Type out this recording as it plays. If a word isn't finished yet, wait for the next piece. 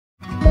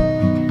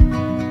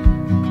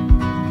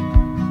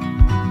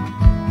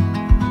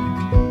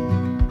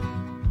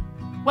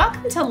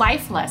to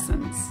Life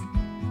Lessons.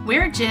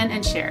 We're Jen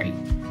and Sherry.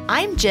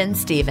 I'm Jen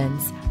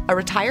Stevens, a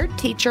retired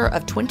teacher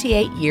of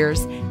 28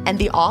 years and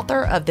the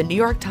author of the New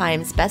York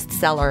Times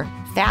bestseller,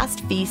 Fast,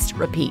 Feast,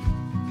 Repeat.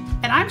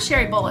 And I'm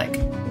Sherry Bullock.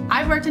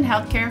 I've worked in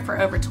healthcare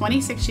for over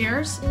 26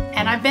 years,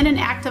 and I've been an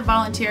active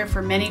volunteer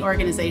for many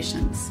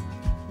organizations.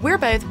 We're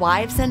both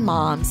wives and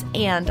moms,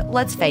 and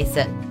let's face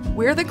it,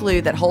 we're the glue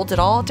that holds it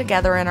all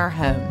together in our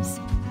homes.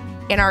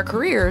 In our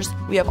careers,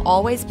 we have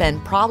always been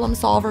problem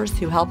solvers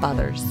who help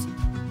others.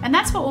 And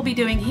that's what we'll be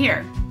doing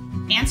here,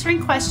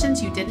 answering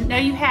questions you didn't know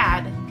you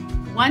had,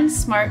 one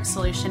smart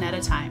solution at a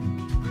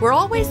time. We're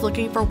always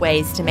looking for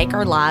ways to make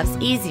our lives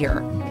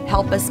easier,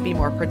 help us be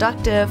more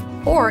productive,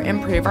 or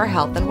improve our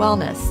health and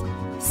wellness.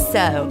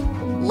 So,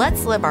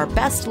 let's live our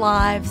best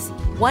lives,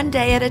 one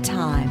day at a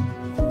time,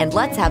 and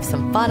let's have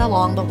some fun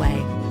along the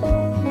way.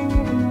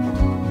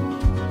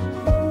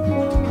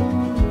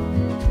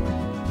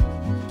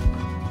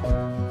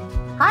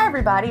 Hi,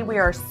 everybody. We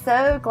are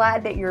so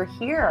glad that you're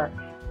here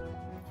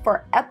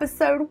for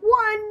episode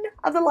 1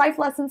 of the Life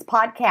Lessons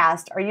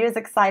podcast. Are you as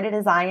excited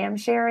as I am,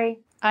 Sherry?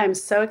 I'm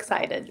so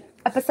excited.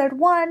 Episode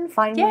 1,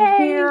 finally Yay!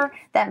 Here.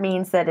 That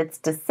means that it's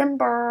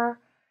December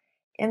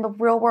in the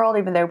real world,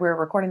 even though we're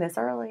recording this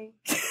early.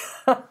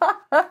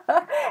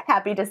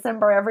 Happy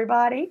December,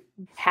 everybody.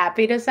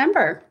 Happy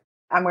December.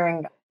 I'm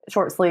wearing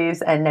short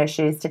sleeves and no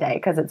shoes today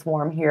because it's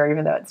warm here,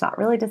 even though it's not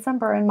really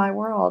December in my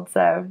world.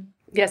 So,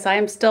 yes, I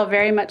am still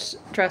very much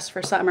dressed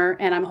for summer,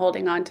 and I'm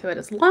holding on to it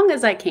as long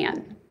as I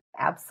can.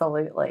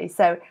 Absolutely.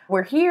 So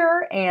we're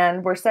here,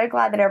 and we're so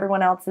glad that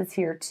everyone else is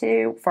here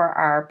too for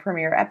our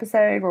premiere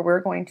episode where we're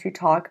going to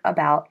talk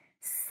about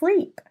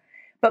sleep.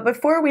 But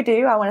before we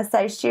do, I want to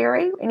say,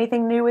 Sherry,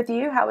 anything new with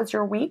you? How was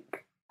your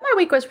week? My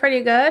week was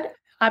pretty good.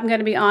 I'm going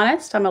to be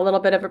honest. I'm a little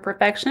bit of a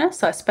perfectionist,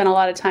 so I spent a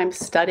lot of time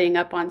studying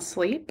up on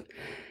sleep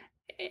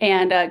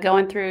and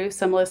going through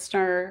some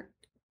listener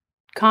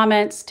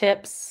comments,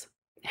 tips,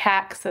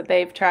 hacks that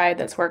they've tried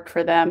that's worked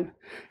for them,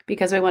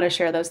 because we want to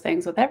share those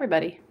things with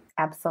everybody.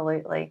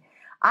 Absolutely.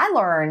 I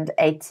learned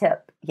a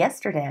tip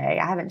yesterday.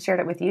 I haven't shared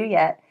it with you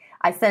yet.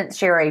 I sent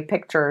Sherry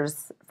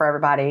pictures for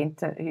everybody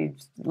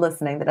who's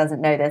listening that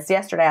doesn't know this.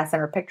 Yesterday, I sent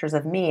her pictures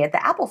of me at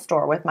the Apple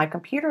store with my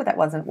computer that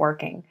wasn't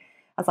working.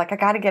 I was like, I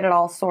got to get it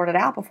all sorted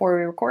out before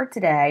we record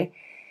today.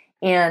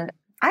 And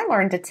I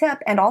learned a tip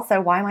and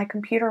also why my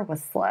computer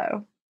was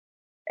slow.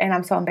 And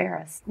I'm so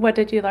embarrassed. What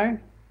did you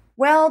learn?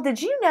 Well,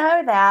 did you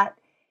know that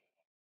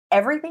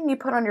everything you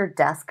put on your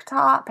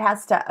desktop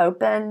has to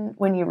open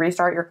when you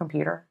restart your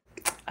computer?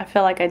 I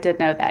feel like I did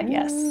know that,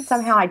 yes.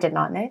 Somehow I did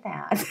not know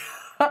that.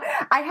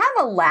 I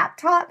have a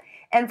laptop,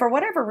 and for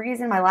whatever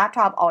reason, my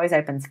laptop always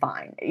opens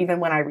fine.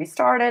 Even when I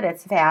restart it,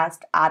 it's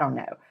fast. I don't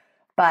know.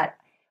 But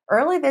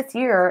early this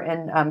year,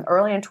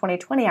 early in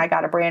 2020, I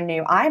got a brand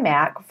new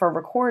iMac for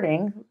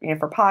recording,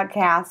 for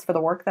podcasts, for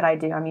the work that I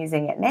do. I'm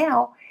using it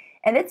now,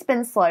 and it's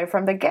been slow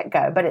from the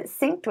get-go, but it's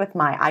synced with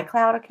my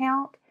iCloud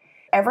account.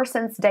 Ever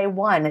since day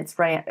one, it's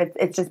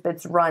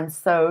run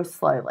so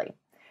slowly.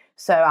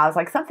 So I was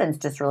like, something's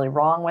just really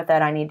wrong with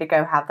it. I need to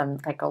go have them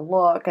take a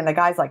look. And the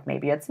guy's like,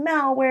 maybe it's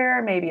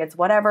malware, maybe it's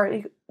whatever.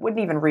 He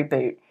wouldn't even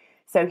reboot.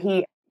 So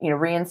he,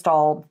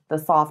 reinstalled the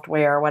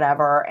software or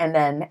whatever. And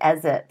then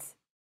as it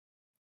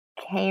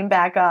came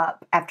back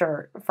up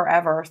after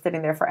forever,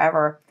 sitting there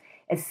forever,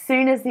 as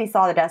soon as he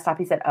saw the desktop,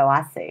 he said, oh,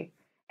 I see.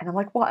 And I'm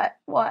like, what?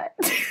 Well,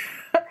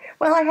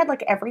 I had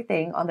like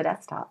everything on the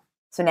desktop.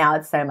 So now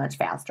it's so much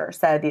faster.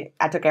 So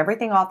I took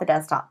everything off the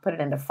desktop, put it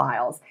into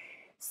files.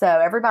 So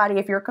everybody,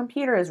 if your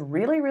computer is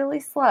really, really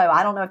slow,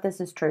 I don't know if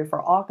this is true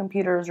for all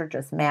computers or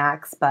just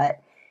Macs,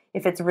 but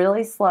if it's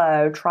really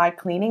slow, try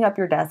cleaning up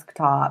your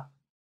desktop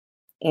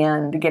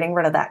and getting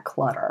rid of that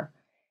clutter,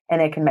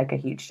 and it can make a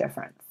huge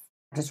difference.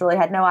 I just really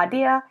had no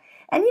idea.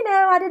 And,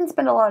 I didn't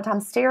spend a lot of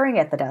time staring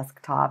at the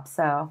desktop,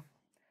 so.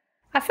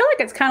 I feel like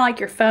it's kind of like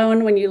your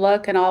phone when you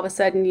look and all of a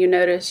sudden you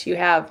notice you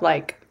have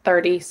like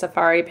 30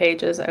 Safari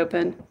pages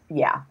open.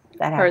 Yeah,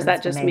 that happens. Or is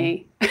that just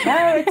me?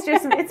 No,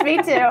 it's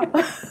me too.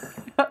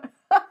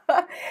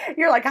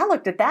 You're like, I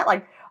looked at that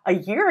like a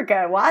year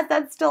ago. Why is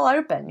that still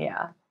open?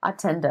 Yeah, I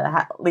tend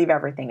to leave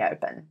everything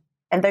open.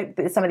 And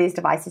some of these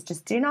devices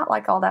just do not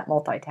like all that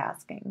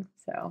multitasking.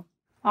 So,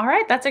 all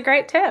right, that's a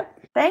great tip.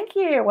 Thank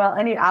you. Well,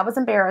 I was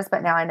embarrassed,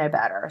 but now I know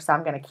better. So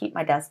I'm going to keep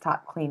my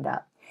desktop cleaned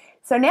up.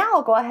 So now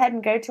I'll go ahead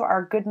and go to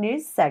our good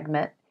news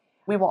segment.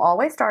 We will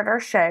always start our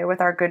show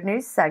with our good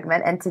news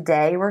segment. And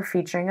today we're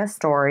featuring a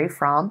story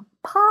from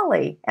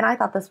Polly. And I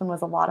thought this one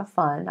was a lot of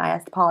fun. I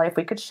asked Polly if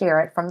we could share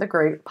it from the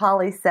group.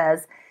 Polly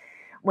says,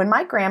 when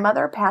my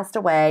grandmother passed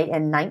away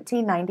in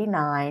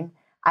 1999,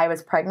 I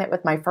was pregnant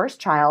with my first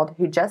child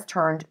who just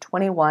turned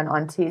 21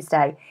 on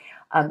Tuesday.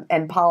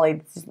 And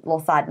Polly, just a little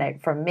side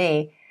note from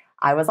me,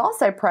 I was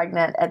also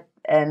pregnant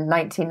in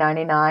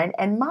 1999,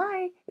 and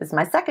this is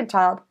my second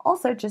child,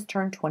 also just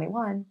turned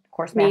 21. Of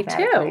course, me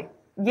too.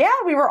 Yeah,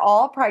 we were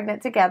all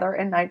pregnant together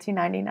in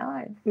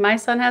 1999. My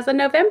son has a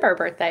November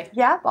birthday.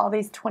 Yep, all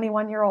these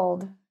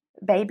 21-year-old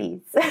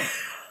babies.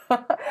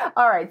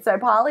 All right, so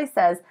Polly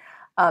says,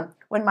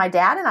 When my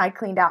dad and I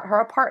cleaned out her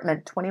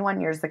apartment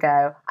 21 years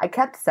ago, I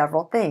kept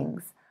several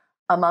things.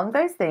 Among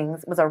those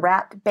things was a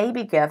wrapped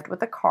baby gift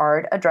with a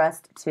card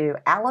addressed to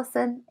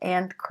Allison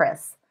and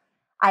Chris.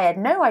 I had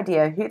no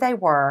idea who they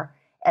were,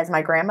 as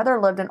my grandmother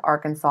lived in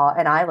Arkansas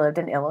and I lived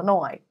in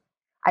Illinois.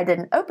 I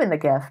didn't open the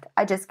gift,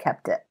 I just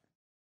kept it.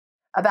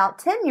 About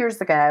 10 years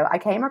ago, I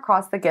came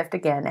across the gift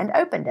again and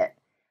opened it.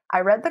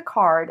 I read the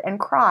card and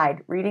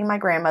cried, reading my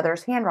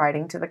grandmother's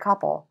handwriting to the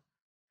couple.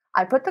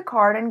 I put the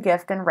card and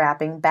gift and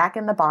wrapping back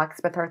in the box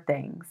with her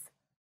things.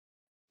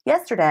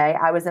 Yesterday,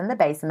 I was in the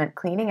basement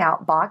cleaning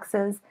out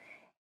boxes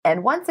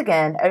and once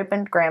again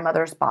opened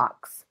grandmother's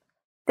box.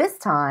 This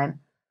time,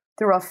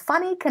 through a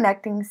funny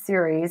connecting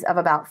series of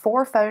about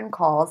 4 phone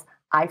calls,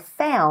 I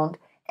found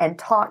and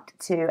talked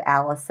to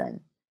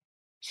Allison.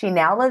 She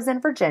now lives in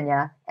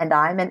Virginia, and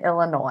I'm in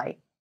Illinois.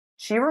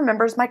 She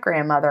remembers my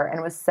grandmother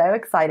and was so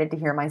excited to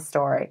hear my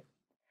story.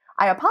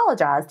 I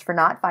apologized for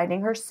not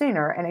finding her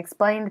sooner and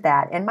explained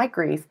that, in my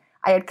grief,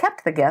 I had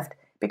kept the gift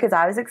because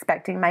I was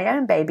expecting my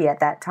own baby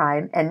at that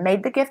time and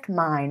made the gift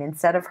mine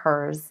instead of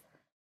hers.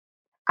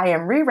 I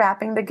am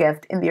rewrapping the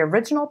gift in the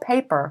original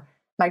paper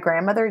my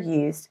grandmother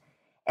used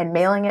and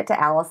mailing it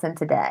to Allison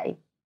today.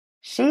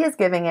 She is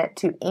giving it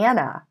to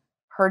Anna,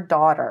 her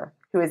daughter,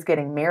 who is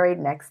getting married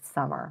next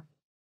summer.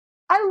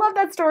 I love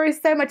that story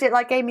so much. It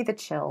gave me the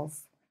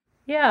chills.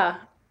 Yeah.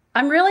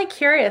 I'm really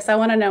curious. I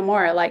want to know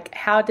more.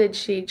 How did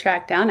she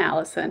track down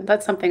Allison?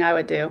 That's something I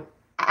would do.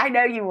 I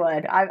know you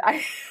would.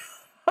 I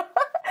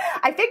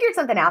I figured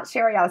something out,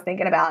 Sherry. I was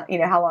thinking about,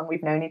 how long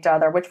we've known each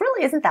other, which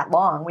really isn't that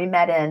long. We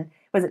met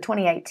was it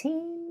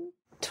 2018?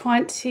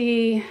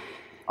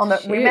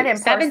 We met in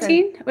person.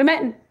 17? We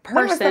met in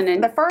person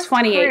in the first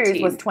 2018.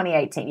 Cruise was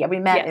 2018. Yeah, we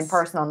met in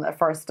person on the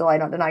first Delay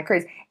Don't Deny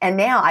cruise. And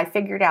now I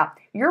figured out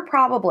you're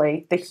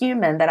probably the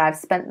human that I've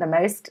spent the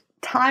most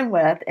time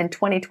with in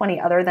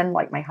 2020 other than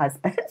my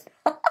husband.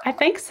 I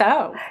think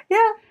so.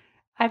 Yeah.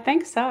 I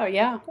think so,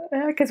 yeah.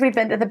 Because we've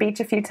been to the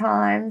beach a few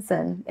times,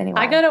 and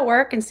anyway. I go to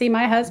work and see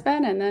my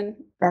husband, and then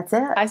that's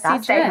it. I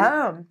stay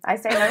home. I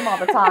stay home all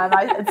the time.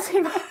 I see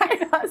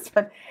my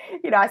husband.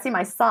 I see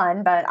my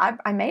son, but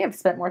I may have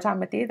spent more time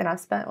with you than I've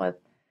spent with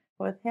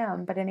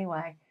him. But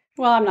anyway.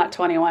 Well, I'm not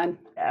 21.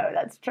 No,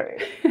 that's true.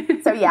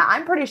 So yeah,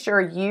 I'm pretty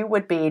sure you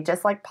would be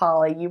just like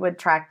Polly. You would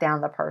track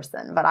down the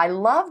person. But I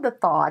love the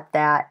thought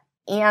that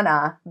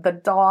Anna, the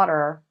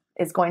daughter,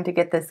 is going to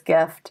get this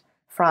gift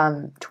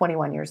from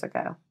 21 years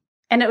ago.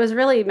 And it was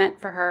really meant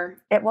for her.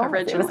 It was.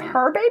 Originally. It was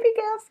her baby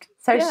gift.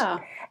 So yeah.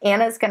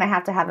 Anna's going to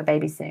have a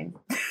baby soon.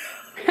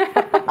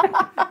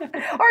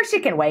 Or she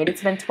can wait.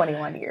 It's been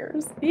 21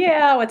 years.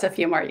 Yeah, it's a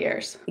few more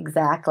years.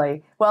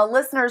 Exactly. Well,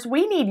 listeners,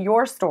 we need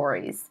your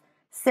stories.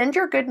 Send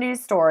your good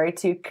news story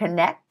to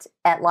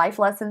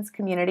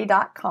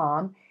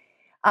connect@lifelessonscommunity.com.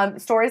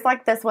 Stories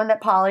like this one that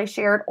Polly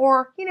shared,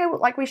 or,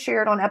 like we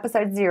shared on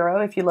episode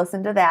 0, if you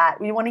listen to that,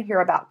 we want to hear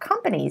about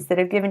companies that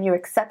have given you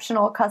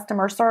exceptional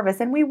customer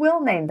service. And we will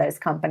name those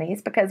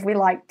companies because we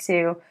like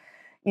to,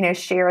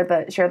 share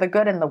the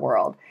good in the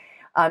world.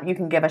 You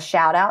can give a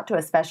shout out to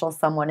a special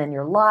someone in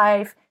your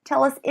life.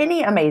 Tell us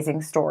any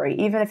amazing story,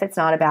 even if it's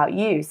not about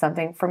you,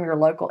 something from your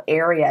local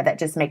area that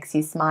just makes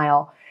you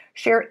smile.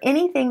 Share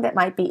anything that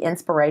might be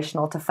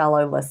inspirational to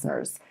fellow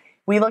listeners.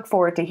 We look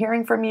forward to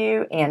hearing from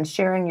you and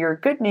sharing your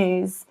good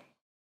news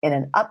in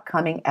an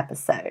upcoming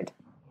episode.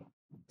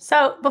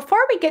 So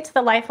before we get to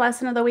the life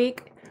lesson of the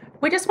week,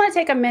 we just want to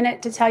take a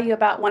minute to tell you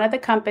about one of the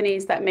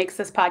companies that makes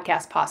this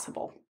podcast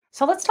possible.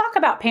 So let's talk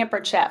about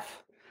Pampered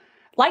Chef.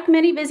 Like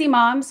many busy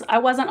moms, I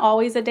wasn't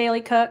always a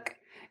daily cook.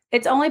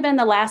 It's only been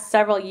the last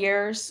several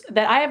years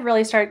that I have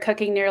really started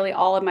cooking nearly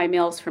all of my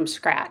meals from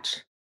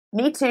scratch.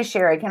 Me too,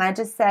 Sherry. Can I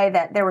just say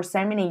that there were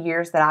so many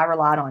years that I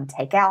relied on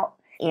takeout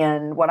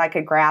and what I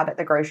could grab at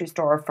the grocery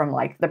store from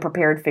the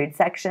prepared food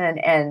section.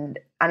 And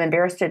I'm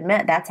embarrassed to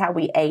admit that's how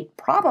we ate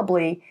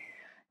probably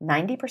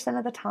 90%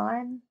 of the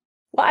time.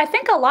 Well, I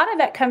think a lot of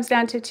that comes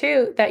down to,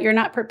 too, that you're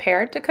not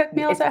prepared to cook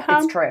meals at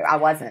home. It's true. I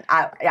wasn't.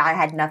 I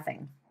had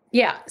nothing.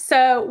 Yeah.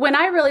 So when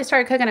I really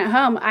started cooking at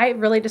home, I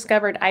really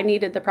discovered I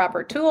needed the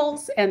proper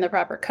tools and the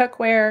proper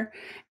cookware.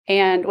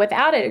 And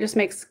without it, it just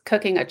makes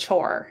cooking a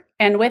chore.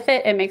 And with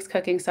it, it makes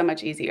cooking so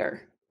much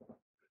easier.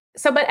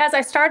 But as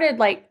I started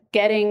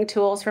getting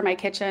tools for my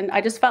kitchen,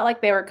 I just felt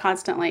like they were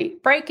constantly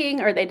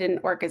breaking or they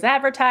didn't work as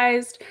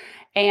advertised.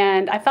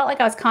 And I felt like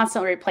I was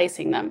constantly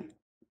replacing them.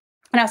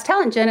 And I was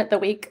telling Jen at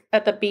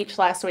the beach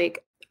last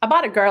week, I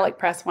bought a garlic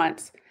press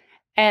once.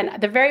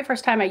 And the very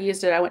first time I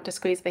used it, I went to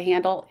squeeze the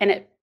handle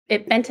and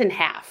it bent in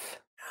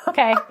half.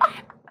 Okay.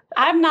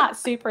 I'm not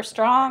super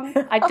strong.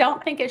 I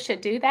don't think it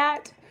should do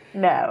that.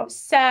 No.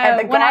 So and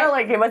the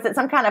garlic, was it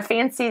some kind of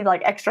fancy,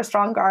 extra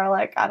strong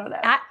garlic? I don't know.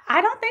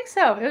 I don't think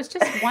so. It was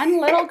just one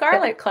little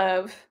garlic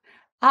clove.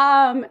 So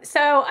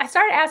I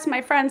started asking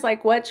my friends,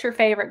 what's your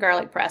favorite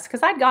garlic press?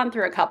 Because I'd gone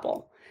through a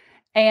couple.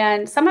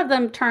 And some of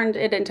them turned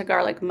it into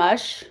garlic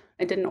mush.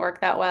 It didn't work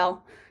that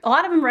well. A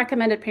lot of them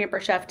recommended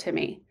Pampered Chef to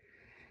me.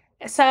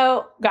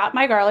 So got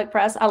my garlic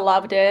press. I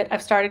loved it.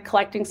 I've started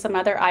collecting some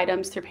other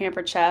items through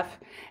Pampered Chef,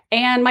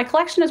 and my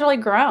collection has really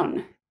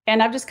grown.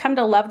 And I've just come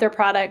to love their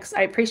products.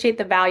 I appreciate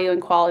the value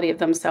and quality of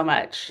them so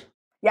much.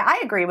 Yeah,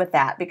 I agree with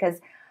that because,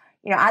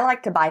 I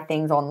like to buy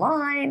things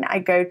online. I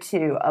go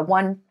to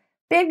one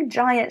big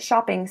giant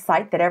shopping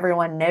site that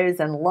everyone knows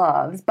and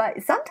loves,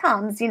 but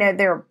sometimes,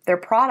 their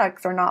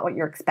products are not what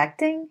you're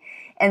expecting.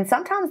 And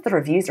sometimes the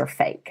reviews are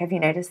fake. Have you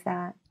noticed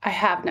that? I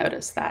have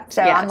noticed that.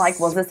 So yes. I'm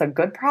like, well, is this a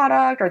good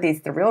product? Are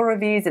these the real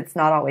reviews? It's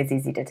not always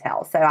easy to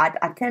tell. So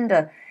I tend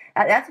to,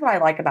 that's what I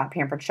like about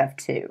Pampered Chef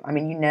too. I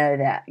mean,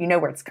 that,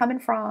 where it's coming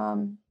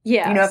from.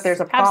 Yes, if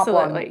there's a problem,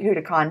 absolutely. Who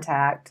to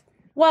contact.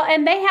 Well,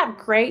 and they have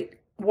great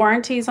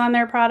warranties on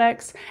their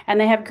products, and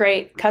they have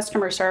great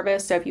customer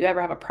service. So if you ever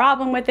have a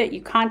problem with it,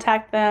 you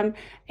contact them,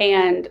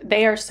 and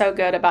they are so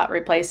good about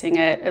replacing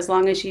it as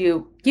long as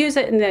you use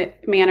it in the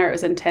manner it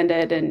was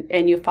intended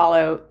and you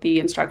follow the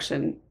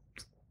instruction.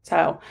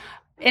 So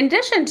in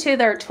addition to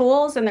their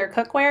tools and their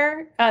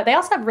cookware, they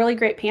also have really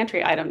great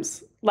pantry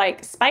items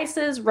like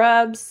spices,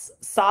 rubs,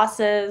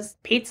 sauces,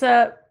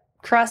 pizza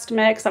crust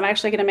mix. I'm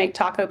actually going to make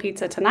taco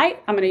pizza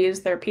tonight. I'm going to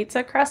use their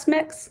pizza crust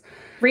mix.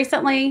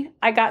 Recently,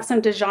 I got some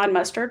Dijon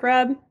mustard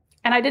rub,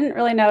 and I didn't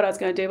really know what I was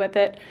going to do with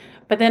it.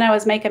 But then I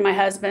was making my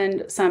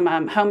husband some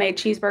homemade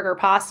cheeseburger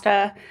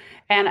pasta,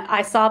 and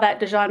I saw that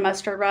Dijon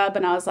mustard rub,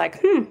 and I was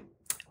like,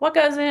 what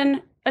goes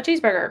in a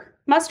cheeseburger?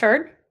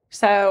 Mustard.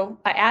 So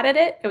I added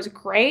it. It was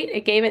great.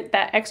 It gave it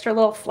that extra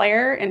little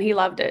flair, and he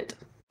loved it.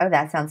 Oh,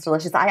 that sounds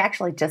delicious. I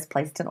actually just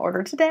placed an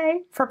order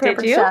today for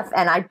Pampered Chef,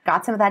 and I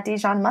got some of that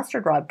Dijon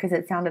mustard rub because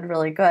it sounded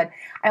really good.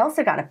 I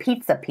also got a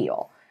pizza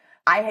peel.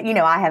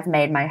 I have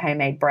made my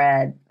homemade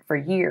bread for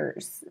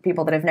years.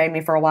 People that have known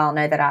me for a while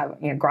know that I,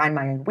 grind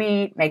my own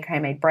wheat, make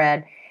homemade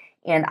bread.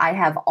 And I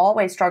have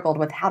always struggled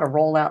with how to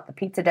roll out the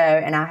pizza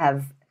dough. And I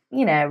have,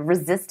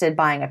 resisted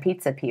buying a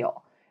pizza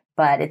peel,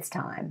 but it's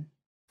time.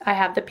 I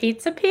have the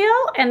pizza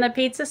peel and the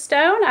pizza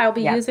stone. I'll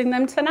be using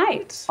them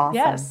tonight. Awesome.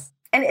 Yes.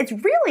 And it's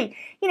really,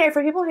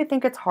 for people who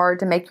think it's hard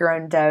to make your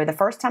own dough, the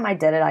first time I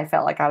did it, I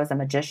felt like I was a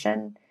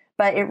magician.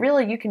 But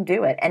you can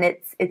do it. And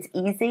it's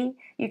easy.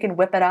 You can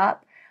whip it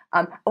up.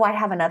 I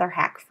have another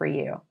hack for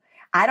you.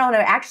 I don't know.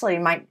 Actually,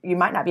 you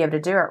might not be able to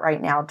do it right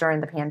now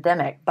during the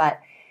pandemic. But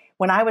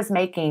when I was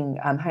making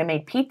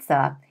homemade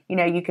pizza,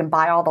 you can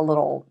buy all the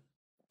little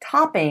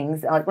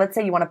toppings. Like, let's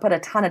say you want to put a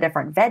ton of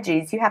different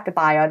veggies. You have to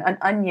buy an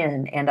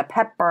onion and a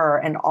pepper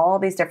and all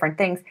these different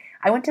things.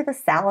 I went to the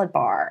salad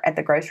bar at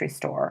the grocery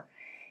store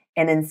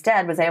and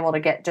instead was able to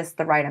get just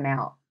the right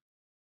amount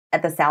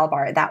at the salad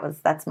bar.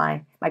 That's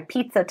my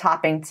pizza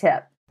topping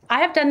tip. I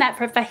have done that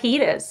for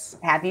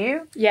fajitas. Have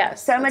you?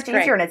 Yes. So much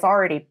easier, and it's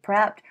already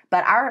prepped.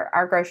 But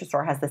our grocery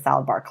store has the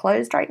salad bar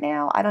closed right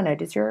now. I don't know.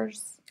 Does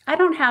yours? I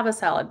don't have a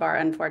salad bar,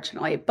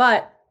 unfortunately.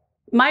 But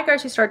my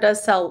grocery store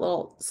does sell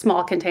little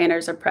small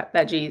containers of prep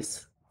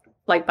veggies,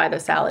 like by the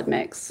salad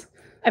mix.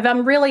 If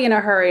I'm really in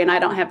a hurry and I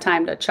don't have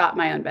time to chop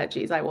my own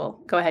veggies, I will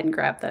go ahead and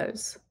grab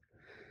those.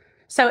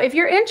 So if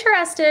you're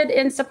interested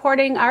in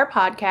supporting our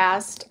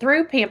podcast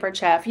through Pampered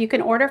Chef, you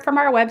can order from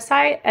our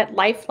website at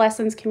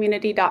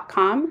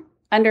lifelessonscommunity.com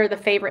under the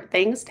Favorite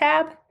Things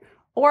tab,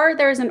 or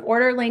there's an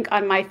order link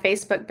on my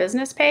Facebook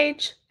business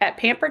page at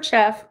Pampered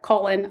Chef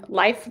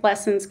Life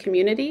Lessons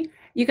Community.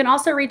 You can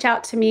also reach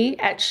out to me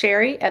at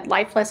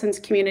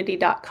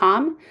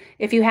Sherry@lifelessonscommunity.com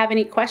if you have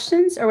any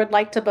questions or would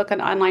like to book an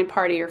online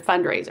party or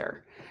fundraiser.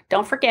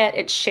 Don't forget,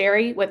 it's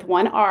Sherry with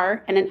one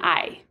R and an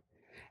I.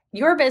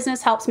 Your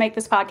business helps make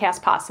this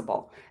podcast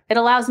possible. It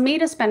allows me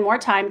to spend more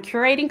time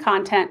curating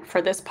content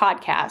for this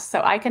podcast so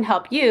I can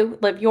help you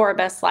live your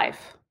best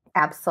life.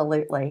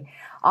 Absolutely.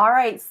 All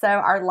right. So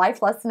our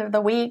life lesson of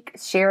the week,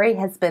 Sherry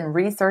has been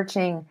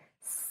researching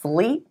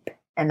sleep.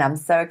 And I'm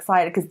so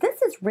excited because this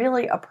is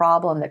really a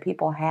problem that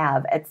people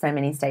have at so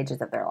many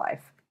stages of their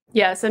life.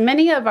 Yes. And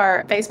many of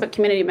our Facebook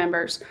community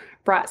members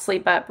brought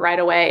sleep up right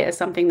away as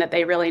something that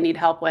they really need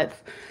help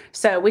with.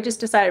 So we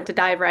just decided to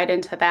dive right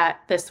into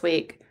that this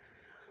week.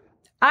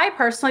 I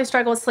personally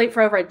struggled with sleep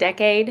for over a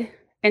decade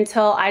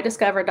until I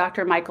discovered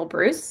Dr. Michael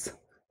Breus.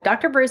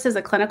 Dr. Breus is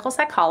a clinical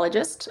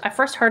psychologist. I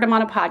first heard him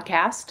on a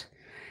podcast,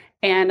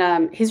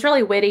 and he's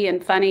really witty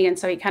and funny, and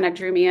so he kind of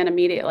drew me in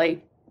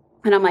immediately.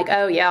 And I'm like,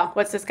 oh yeah,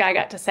 what's this guy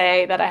got to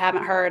say that I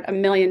haven't heard a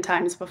million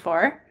times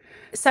before?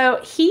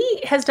 So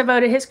he has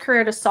devoted his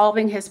career to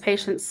solving his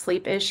patients'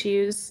 sleep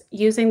issues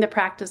using the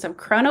practice of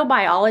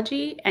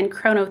chronobiology and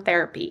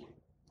chronotherapy.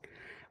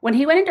 When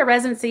he went into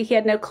residency, he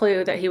had no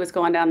clue that he was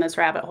going down this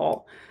rabbit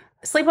hole.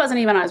 Sleep wasn't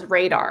even on his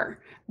radar,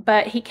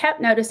 but he kept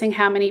noticing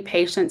how many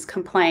patients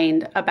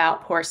complained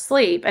about poor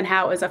sleep and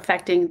how it was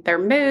affecting their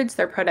moods,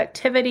 their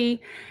productivity,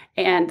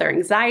 and their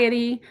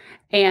anxiety.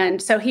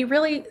 And so he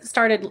really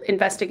started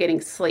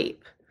investigating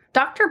sleep.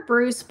 Dr.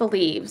 Breus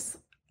believes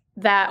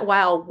that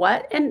while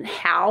what and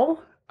how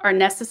are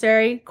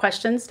necessary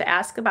questions to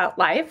ask about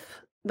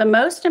life, the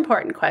most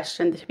important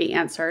question to be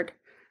answered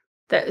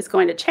that is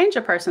going to change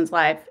a person's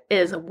life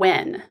is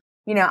when.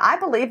 I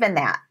believe in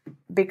that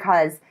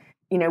because,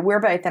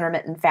 we're both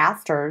intermittent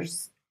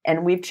fasters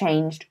And we've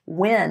changed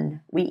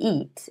when we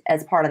eat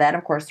as part of that.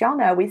 Of course, y'all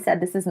know we said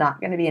this is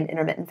not going to be an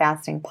intermittent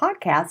fasting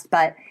podcast,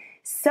 but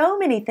so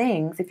many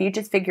things, if you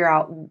just figure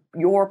out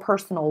your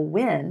personal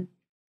when,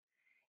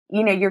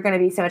 you're going to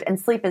be so much, and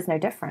sleep is no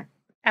different.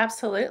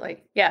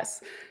 Absolutely.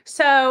 Yes.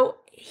 So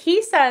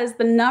he says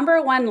the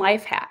number one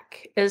life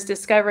hack is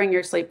discovering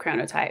your sleep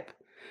chronotype.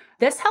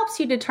 This helps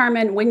you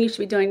determine when you should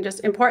be doing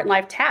just important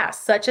life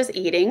tasks, such as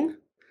eating,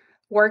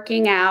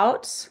 working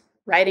out,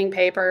 writing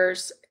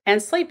papers,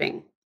 and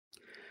sleeping.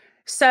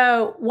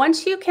 So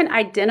once you can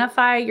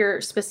identify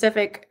your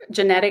specific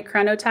genetic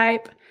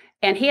chronotype,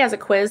 and he has a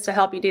quiz to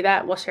help you do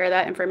that, we'll share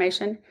that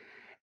information,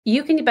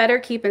 you can better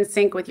keep in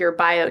sync with your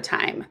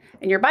biotime.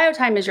 And your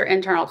biotime is your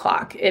internal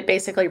clock. It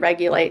basically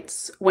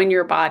regulates when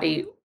your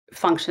body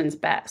functions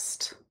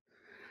best.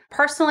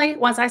 Personally,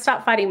 once I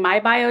stopped fighting my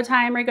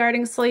biotime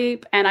regarding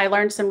sleep, and I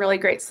learned some really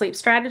great sleep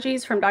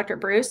strategies from Dr.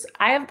 Bruce,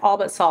 I have all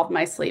but solved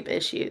my sleep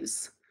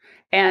issues.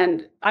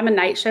 And I'm a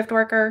night shift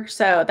worker,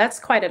 so that's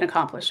quite an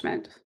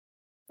accomplishment.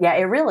 Yeah,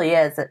 it really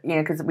is,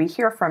 because we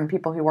hear from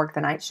people who work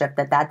the night shift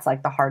that that's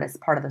like the hardest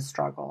part of the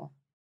struggle.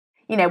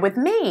 With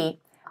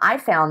me, I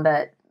found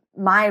that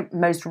my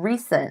most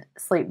recent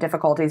sleep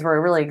difficulties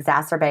were really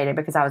exacerbated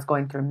because I was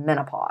going through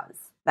menopause.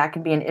 That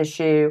can be an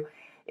issue.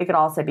 It could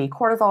also be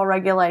cortisol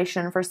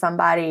regulation for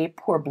somebody,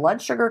 poor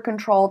blood sugar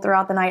control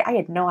throughout the night. I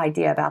had no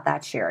idea about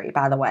that, Sherry,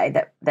 by the way,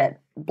 that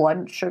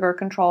blood sugar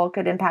control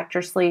could impact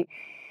your sleep.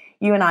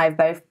 You and I have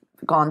both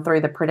gone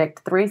through the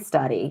PREDICT-3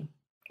 study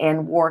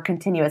and wore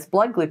continuous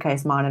blood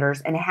glucose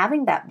monitors, and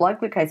having that blood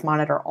glucose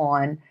monitor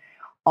on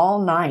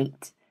all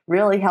night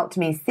really helped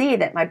me see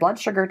that my blood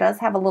sugar does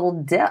have a little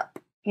dip,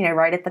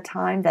 right at the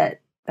time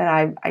that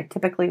I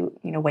typically,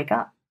 wake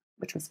up,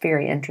 which was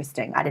very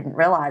interesting. I didn't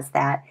realize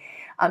that.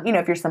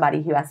 If you're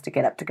somebody who has to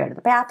get up to go to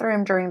the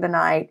bathroom during the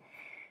night,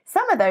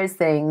 some of those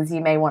things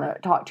you may want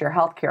to talk to your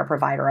healthcare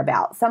provider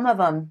about. Some of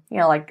them,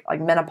 like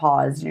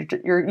menopause, you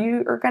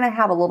are going to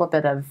have a little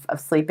bit of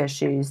sleep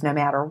issues no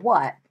matter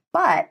what.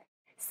 But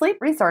sleep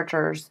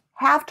researchers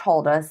have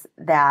told us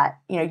that,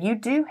 you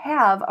do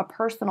have a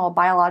personal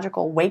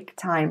biological wake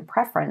time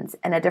preference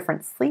and a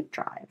different sleep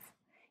drive.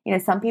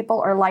 Some people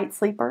are light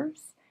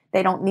sleepers.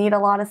 They don't need a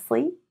lot of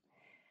sleep.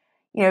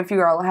 If you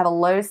have a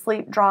low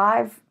sleep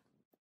drive,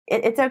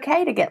 it's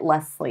okay to get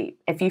less sleep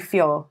if you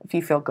feel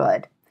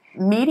good.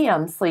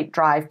 Medium sleep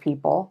drive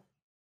people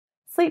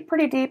sleep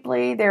pretty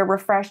deeply. They're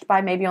refreshed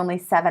by maybe only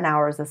 7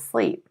 hours of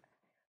sleep.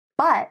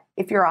 But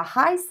if you're a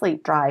high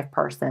sleep drive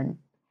person,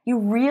 you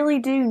really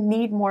do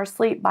need more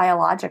sleep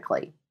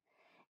biologically.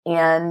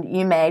 And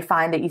you may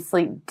find that you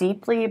sleep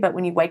deeply, but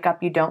when you wake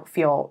up, you don't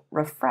feel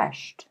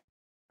refreshed.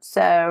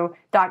 So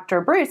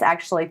Dr. Bruce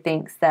actually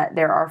thinks that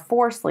there are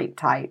 4 sleep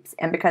types.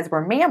 And because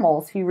we're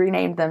mammals, he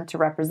renamed them to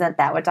represent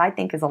that, which I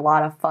think is a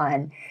lot of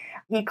fun.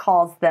 He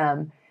calls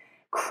them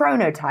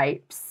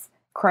chronotypes.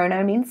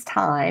 Chrono means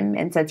time,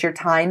 and so it's your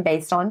time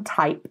based on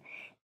type.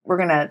 We're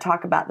going to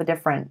talk about the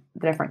different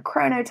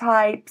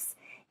chronotypes,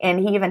 and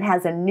he even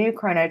has a new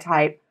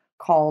chronotype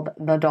called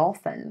the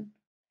dolphin.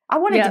 I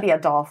wanted to be a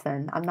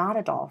dolphin. I'm not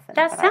a dolphin.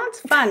 That sounds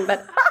fun,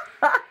 but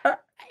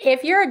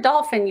if you're a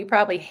dolphin, you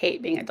probably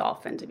hate being a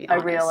dolphin, to be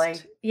honest. Oh, really?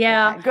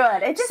 Yeah. Okay,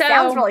 good. It just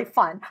sounds really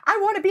fun. I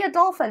want to be a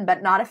dolphin,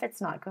 but not if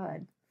it's not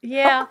good.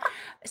 Yeah.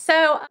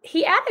 So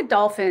he added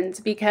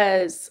dolphins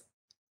because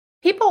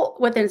people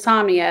with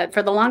insomnia,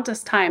 for the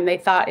longest time, they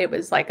thought it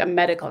was like a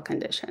medical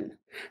condition.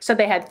 So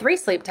they had 3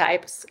 sleep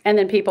types and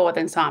then people with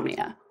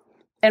insomnia.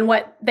 And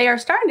what they are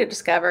starting to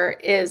discover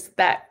is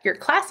that your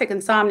classic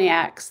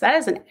insomniacs, that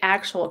is an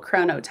actual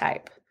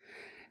chronotype.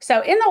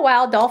 So in the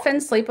wild,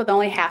 dolphins sleep with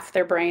only half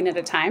their brain at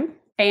a time,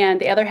 and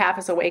the other half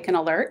is awake and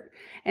alert.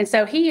 And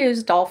so he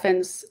used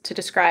dolphins to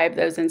describe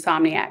those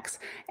insomniacs.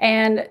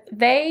 And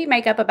they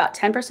make up about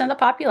 10% of the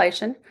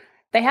population.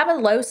 They have a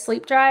low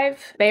sleep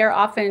drive. They are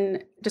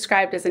often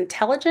described as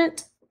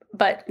intelligent,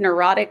 but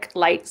neurotic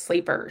light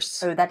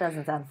sleepers. Oh, that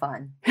doesn't sound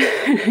fun.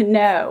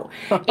 No.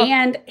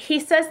 And he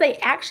says they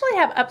actually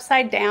have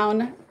upside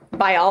down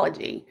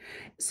biology.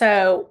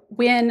 So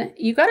when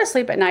you go to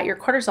sleep at night, your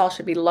cortisol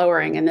should be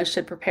lowering, and this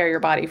should prepare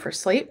your body for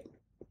sleep.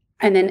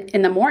 And then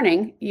in the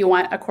morning, you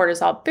want a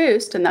cortisol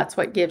boost, and that's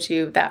what gives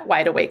you that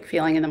wide awake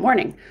feeling in the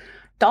morning.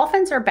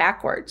 Dolphins are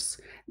backwards.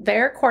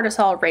 Their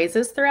cortisol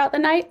raises throughout the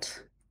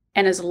night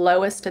and is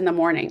lowest in the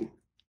morning.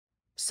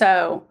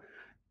 So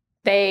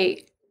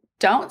they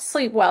don't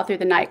sleep well through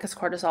the night because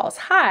cortisol is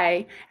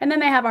high, and then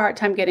they have a hard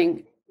time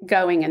getting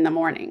going in the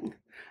morning.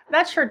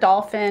 That's your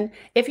dolphin.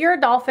 If you're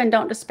a dolphin,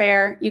 don't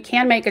despair. You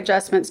can make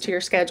adjustments to your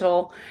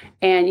schedule,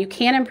 and you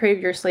can improve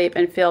your sleep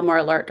and feel more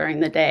alert during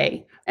the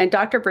day. And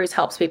Dr. Bruce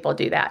helps people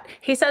do that.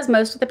 He says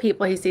most of the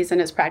people he sees in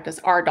his practice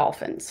are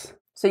dolphins.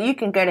 So you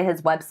can go to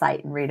his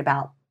website and read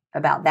about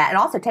that, and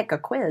also take a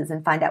quiz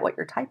and find out what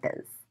your type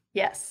is.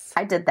 Yes.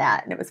 I did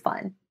that, and it was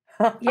fun.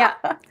 Yeah.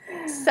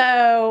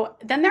 So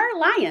then there are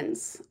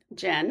lions,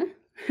 Jen.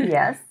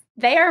 Yes.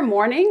 They are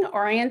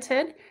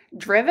morning-oriented,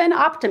 driven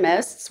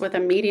optimists with a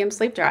medium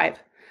sleep drive.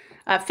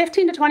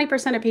 15 to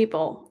 20% of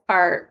people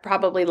are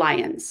probably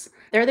lions.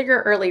 They're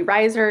your early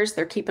risers.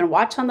 They're keeping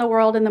watch on the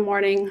world in the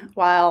morning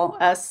while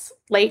us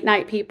late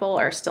night people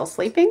are still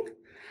sleeping.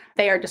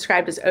 They are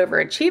described as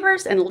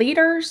overachievers and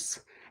leaders.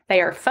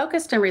 They are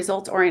focused and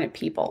results oriented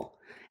people.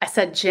 I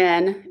said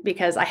Jen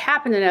because I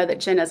happen to know that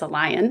Jen is a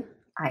lion.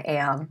 I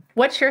am.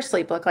 What's your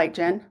sleep look like,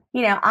 Jen?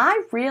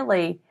 I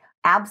really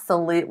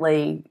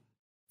absolutely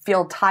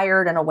feel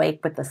tired and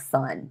awake with the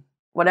sun.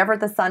 Whatever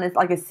the sun is,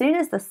 like as soon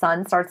as the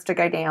sun starts to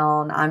go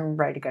down, I'm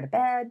ready to go to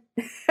bed.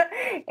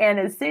 And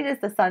as soon as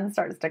the sun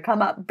starts to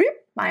come up, boop,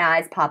 my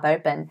eyes pop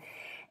open.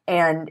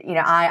 And,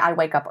 I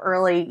wake up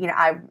early.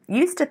 I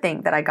used to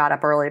think that I got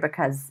up early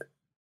because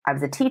I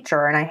was a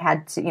teacher and I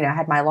had to,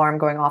 had my alarm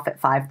going off at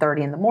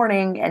 5:30 in the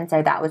morning. And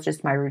so that was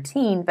just my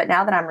routine. But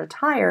now that I'm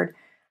retired,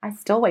 I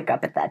still wake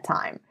up at that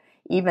time,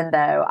 even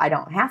though I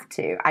don't have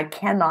to. I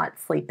cannot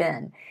sleep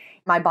in.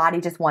 My body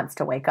just wants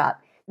to wake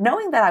up.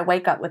 Knowing that I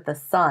wake up with the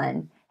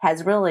sun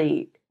has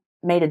really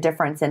made a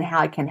difference in how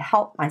I can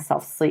help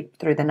myself sleep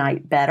through the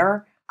night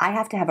better. I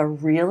have to have a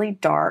really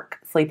dark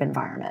sleep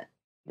environment.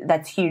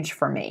 That's huge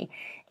for me.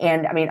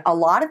 And a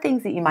lot of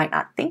things that you might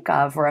not think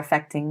of were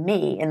affecting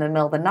me in the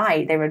middle of the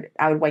night.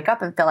 I would wake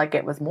up and feel like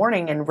it was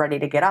morning and ready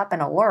to get up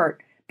and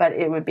alert, but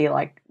it would be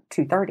like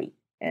 2:30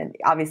 and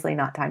obviously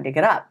not time to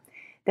get up.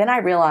 Then I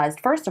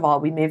realized, first of all,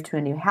 we moved to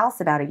a new house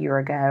about a year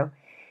ago,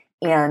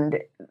 and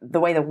the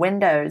way the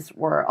windows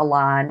were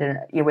aligned and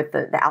with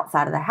the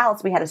outside of the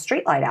house, we had a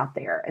street light out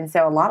there. And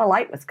so a lot of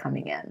light was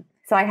coming in.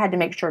 So I had to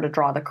make sure to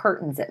draw the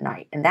curtains at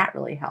night, and that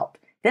really helped.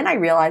 Then I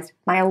realized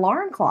my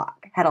alarm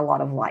clock had a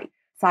lot of light.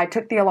 So I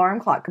took the alarm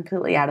clock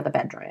completely out of the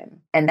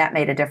bedroom, and that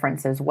made a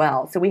difference as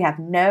well. So we have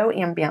no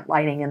ambient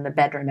lighting in the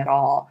bedroom at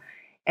all.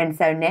 And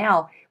so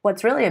now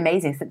what's really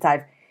amazing, since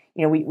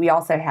we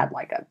also had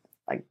like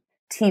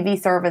TV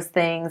service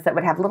things that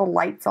would have little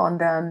lights on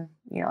them,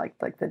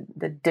 like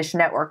the Dish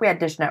Network. We had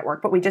Dish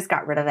Network, but we just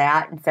got rid of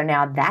that. And so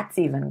now that's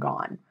even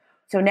gone.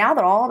 So now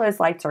that all those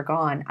lights are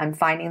gone, I'm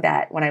finding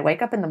that when I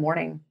wake up in the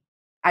morning,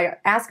 I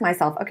ask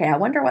myself, okay, I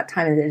wonder what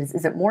time it is.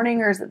 Is it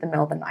morning or is it the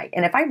middle of the night?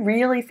 And if I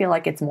really feel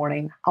like it's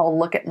morning, I'll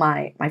look at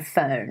my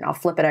phone. I'll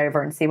flip it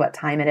over and see what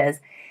time it is.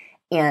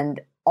 And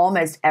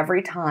almost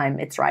every time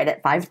it's right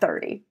at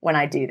 5:30 when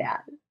I do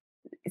that.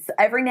 So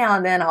every now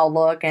and then I'll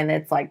look and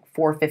it's like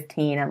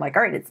 4:15. I'm like,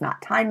 all right, it's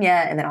not time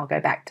yet. And then I'll go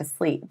back to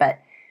sleep. But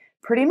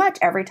pretty much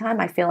every time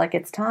I feel like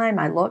it's time,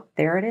 I look,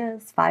 there it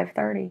is,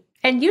 5:30.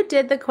 And you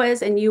did the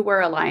quiz and you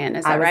were a lion,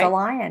 is that right? I was a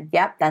lion.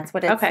 Yep, that's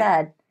what it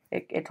said.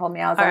 It told me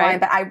I was a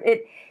lion. But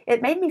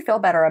it made me feel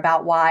better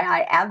about why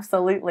I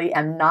absolutely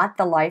am not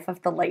the life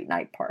of the late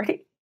night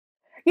party.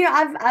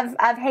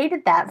 I've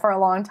hated that for a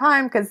long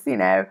time because,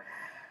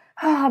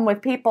 I'm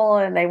with people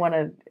and they want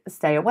to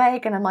stay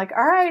awake. And I'm like,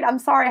 all right, I'm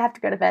sorry. I have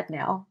to go to bed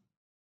now.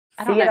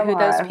 I don't know who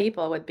those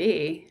people would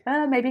be.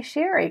 Maybe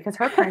Sherry, because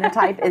her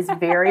chronotype is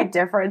very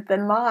different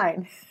than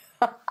mine.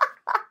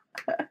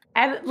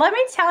 And let me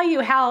tell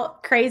you how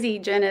crazy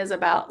Jen is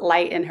about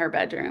light in her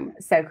bedroom.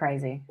 So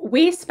crazy.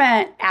 We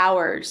spent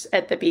hours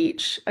at the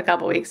beach a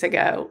couple weeks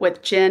ago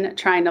with Jen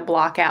trying to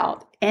block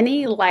out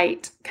any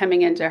light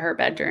coming into her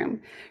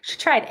bedroom. She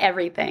tried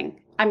everything.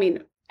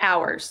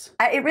 Hours.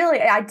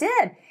 I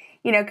did.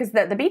 Because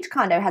the beach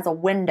condo has a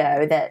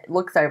window that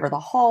looks over the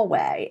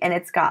hallway, and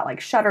it's got like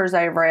shutters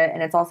over it,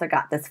 and it's also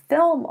got this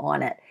film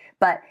on it.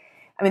 But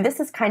this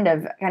is kind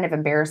of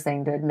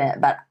embarrassing to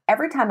admit, but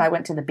every time I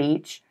went to the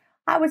beach,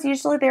 I was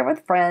usually there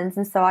with friends,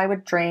 and so I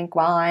would drink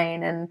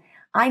wine, and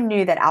I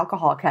knew that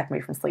alcohol kept me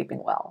from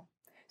sleeping well.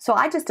 So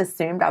I just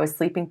assumed I was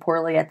sleeping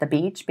poorly at the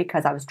beach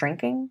because I was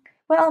drinking.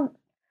 Well,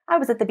 I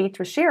was at the beach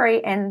with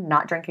Sherry and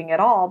not drinking at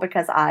all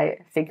because I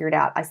figured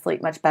out I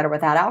sleep much better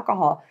without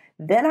alcohol.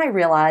 Then I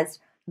realized,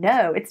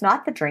 no, it's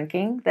not the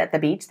drinking at the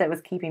beach that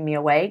was keeping me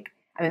awake.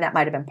 That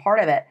might have been part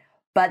of it,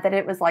 but that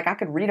it was like I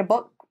could read a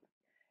book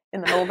in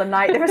the middle of the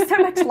night. There was so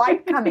much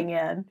light coming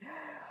in.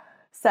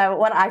 So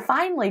what I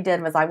finally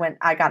did was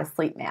I got a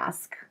sleep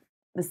mask.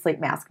 The sleep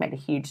mask made a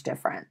huge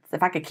difference.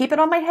 If I could keep it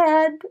on my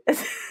head,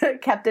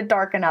 it kept it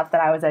dark enough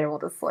that I was able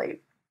to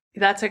sleep.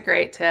 That's a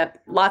great tip.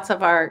 Lots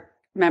of our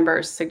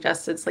members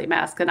suggested sleep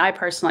mask, and I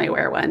personally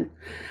wear one.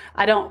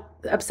 I don't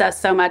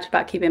obsess so much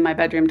about keeping my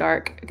bedroom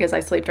dark because I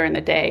sleep during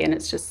the day and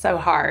it's just so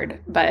hard,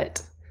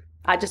 but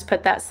I just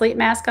put that sleep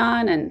mask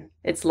on and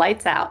it's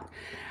lights out.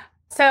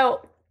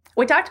 So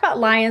we talked about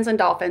lions and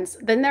dolphins.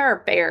 Then there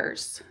are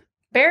bears.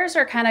 Bears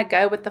are kind of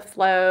go with the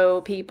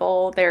flow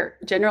people. They're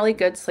generally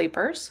good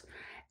sleepers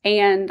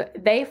and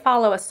they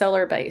follow a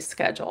solar-based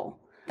schedule.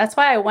 That's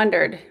why I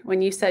wondered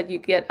when you said you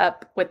get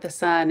up with the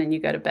sun and you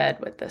go to bed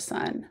with the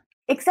sun.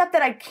 Except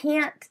that I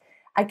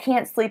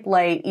can't sleep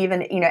late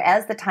even,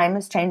 as the time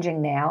is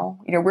changing now.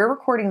 We're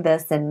recording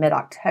this in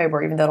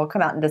mid-October, even though it'll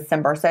come out in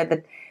December. So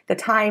the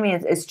timing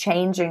is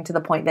changing to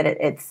the point that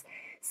it's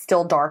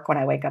still dark when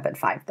I wake up at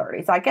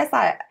 5:30. So I guess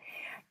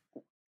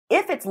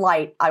if it's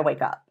light, I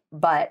wake up.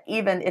 But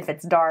even if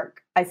it's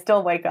dark, I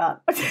still wake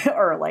up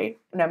early,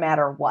 no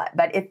matter what.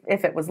 But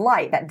if it was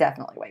light, that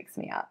definitely wakes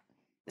me up.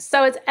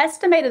 So it's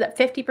estimated that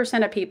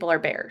 50% of people are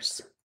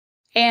bears.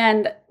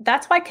 And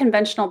that's why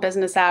conventional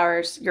business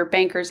hours, your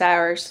banker's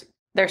hours,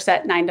 they're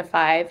set 9 to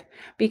 5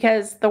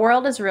 because the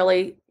world is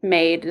really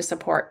made to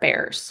support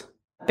bears.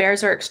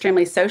 Bears are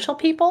extremely social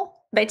people.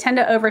 They tend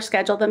to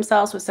overschedule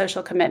themselves with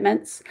social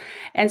commitments.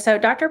 And so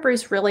Dr.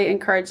 Bruce really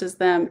encourages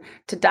them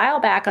to dial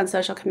back on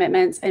social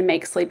commitments and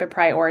make sleep a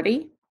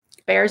priority.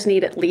 Bears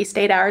need at least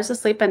 8 hours of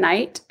sleep a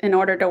night in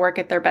order to work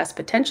at their best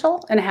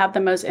potential and have the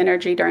most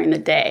energy during the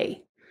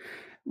day.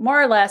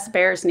 More or less,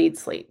 bears need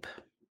sleep.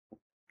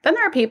 Then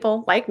there are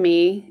people like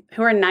me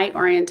who are night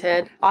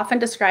oriented, often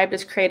described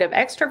as creative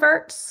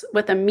extroverts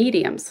with a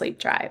medium sleep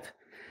drive.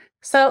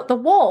 So the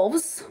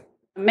wolves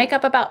make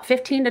up about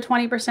 15 to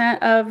 20%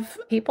 of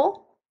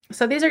people.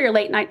 So these are your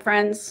late night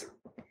friends,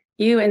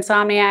 you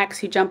insomniacs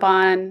who jump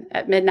on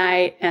at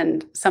midnight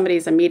and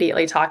somebody's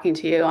immediately talking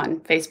to you on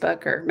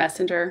Facebook or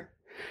Messenger.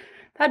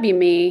 That'd be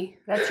me.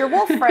 That's your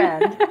wolf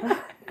friend.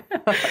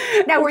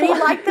 Now, were you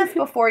like this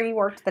before you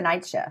worked the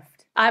night shift?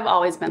 I've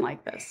always been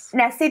like this.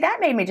 Now, see, that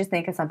made me just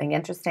think of something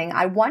interesting.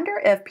 I wonder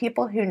if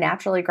people who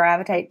naturally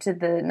gravitate to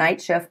the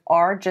night shift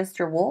are just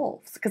your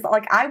wolves. Because,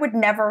 like, I would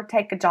never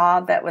take a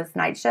job that was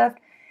night shift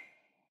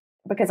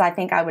because I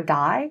think I would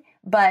die.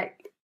 But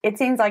it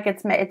seems like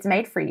it's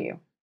made for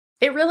you.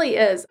 It really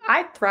is.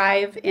 I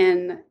thrive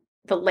in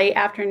the late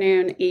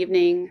afternoon,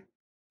 evening,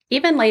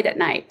 even late at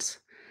night.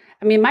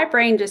 I mean, my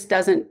brain just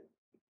doesn't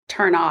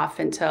turn off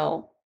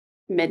until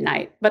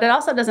midnight, but it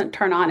also doesn't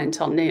turn on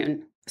until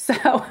noon. So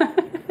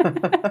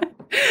I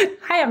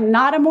am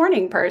not a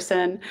morning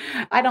person.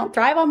 I don't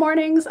thrive on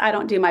mornings. I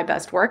don't do my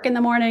best work in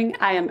the morning.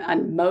 I am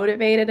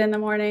unmotivated in the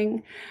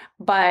morning,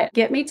 but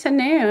get me to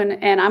noon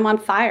and I'm on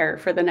fire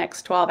for the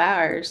next 12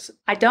 hours.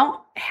 I don't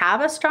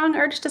have a strong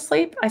urge to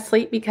sleep. I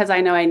sleep because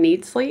I know I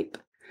need sleep.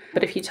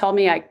 But if you told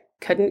me I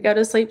couldn't go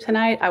to sleep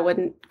tonight, I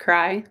wouldn't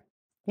cry.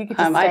 You could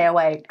just stay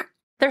awake.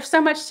 There's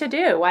so much to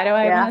do. Why do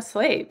I want to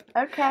sleep?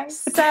 Okay.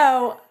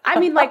 So, I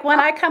mean, like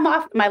when I come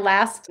off my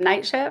last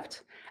night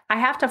shift, I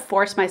have to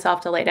force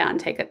myself to lay down and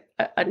take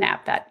a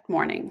nap that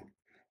morning.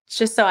 It's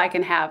just so I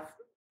can have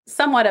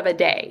somewhat of a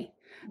day.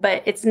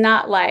 But it's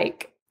not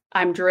like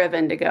I'm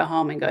driven to go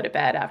home and go to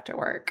bed after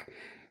work.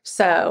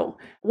 So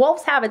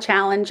wolves have a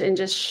challenge in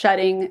just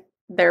shutting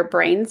their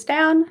brains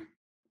down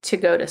to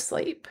go to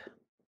sleep.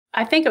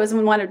 I think it was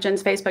in one of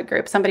Jen's Facebook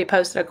groups, somebody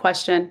posted a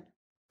question.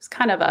 It's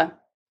kind of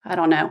I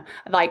don't know,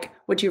 like,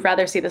 would you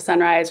rather see the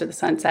sunrise or the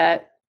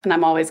sunset? And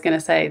I'm always going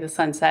to say the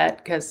sunset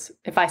because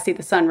if I see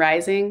the sun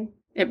rising,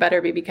 it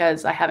better be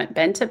because I haven't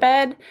been to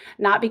bed,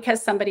 not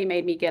because somebody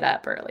made me get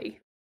up early.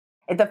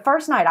 The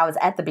first night I was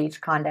at the beach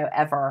condo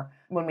ever,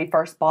 when we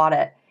first bought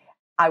it,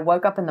 I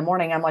woke up in the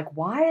morning. I'm like,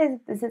 why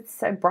is it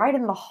so bright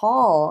in the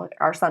hall?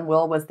 Our son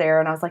Will was there,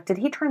 and I was like, did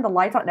he turn the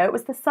lights on? No, it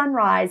was the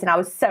sunrise. And I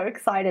was so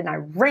excited, and I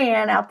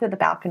ran out to the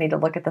balcony to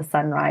look at the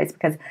sunrise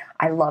because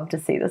I love to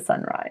see the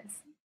sunrise.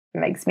 It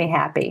makes me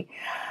happy.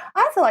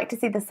 I also like to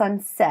see the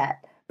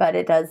sunset, but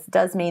it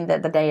does mean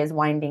that the day is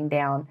winding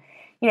down.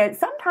 You know,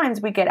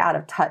 sometimes we get out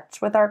of touch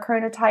with our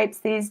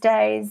chronotypes these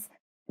days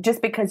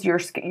just because you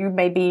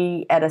may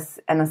be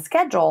in a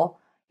schedule.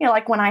 You know,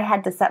 like when I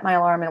had to set my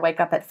alarm and wake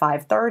up at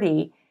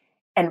 5:30,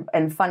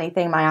 and funny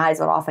thing, my eyes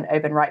would often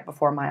open right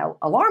before my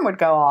alarm would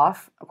go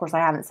off. Of course, I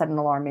haven't set an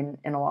alarm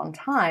in a long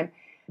time.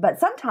 But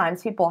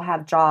sometimes people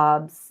have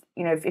jobs,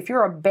 you know, if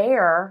you're a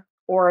bear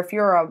or if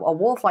you're a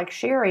wolf like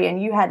Sherry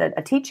and you had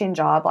a teaching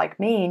job like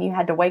me and you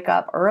had to wake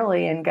up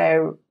early and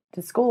go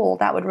to school,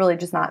 that would really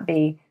just not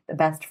be the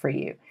best for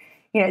you.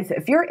 You know, so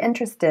if you're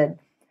interested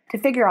to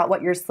figure out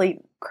what your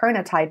sleep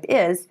chronotype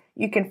is,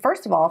 you can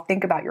first of all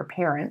think about your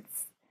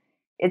parents.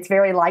 It's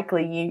very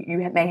likely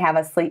you may have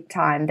a sleep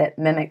time that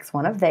mimics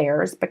one of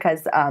theirs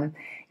because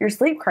your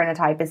sleep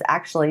chronotype is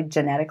actually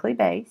genetically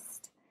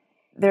based.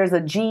 There's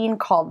a gene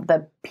called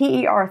the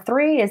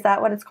PER3. Is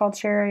that what it's called,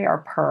 Sherry? Or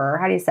PER?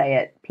 How do you say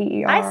it?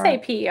 PER? I say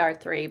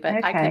PER3, but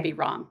Okay. I could be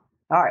wrong.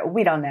 All right,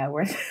 we don't know.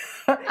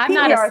 I'm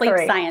not a sleep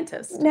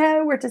scientist.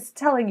 No, we're just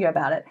telling you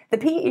about it. The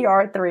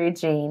PER3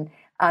 gene,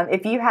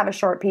 if you have a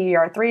short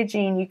PER3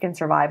 gene, you can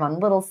survive on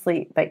little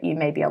sleep, but you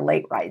may be a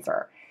late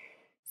riser.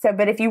 So,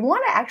 but if you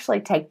want to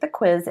actually take the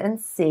quiz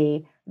and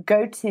see,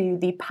 go to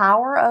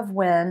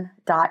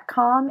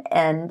thepowerofwhen.com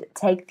and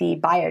take the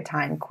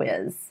BioTime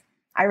quiz.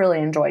 I really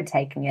enjoyed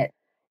taking it.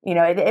 You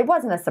know, it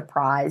wasn't a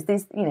surprise.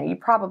 These, you know, you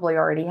probably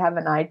already have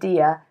an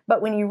idea,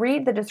 but when you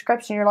read the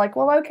description, you're like,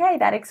 well, okay,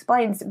 that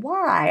explains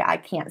why I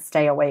can't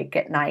stay awake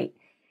at night.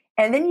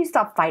 And then you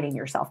stop fighting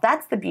yourself.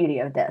 That's the beauty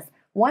of this.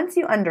 Once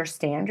you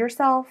understand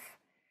yourself,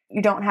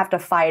 you don't have to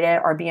fight it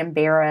or be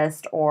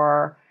embarrassed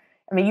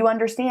you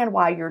understand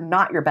why you're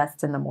not your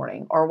best in the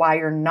morning or why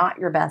you're not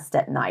your best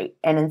at night.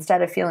 And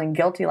instead of feeling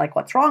guilty, like,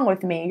 what's wrong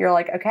with me? You're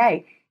like,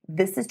 okay,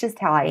 this is just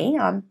how I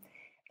am.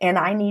 And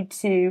I need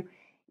to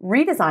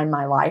redesign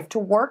my life to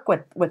work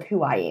with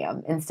who I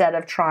am instead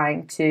of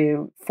trying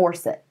to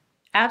force it.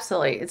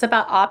 Absolutely. It's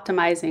about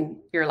optimizing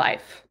your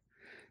life.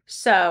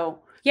 So,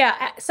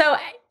 yeah. So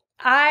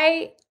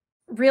I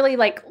really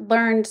like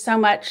learned so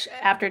much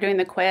after doing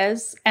the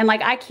quiz. And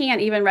like I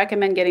can't even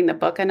recommend getting the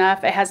book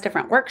enough. It has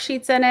different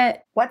worksheets in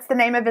it. What's the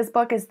name of his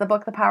book? Is the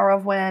book The Power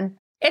of When?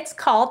 It's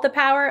called The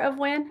Power of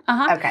When.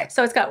 Okay.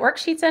 So it's got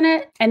worksheets in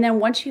it. And then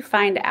once you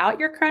find out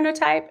your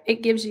chronotype,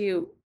 it gives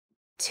you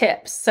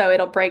tips. So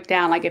it'll break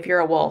down like if you're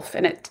a wolf,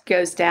 and it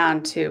goes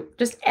down to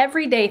just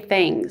everyday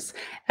things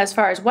as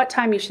far as what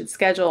time you should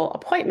schedule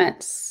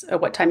appointments, or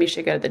what time you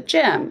should go to the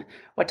gym,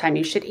 what time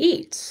you should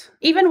eat,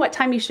 even what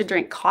time you should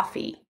drink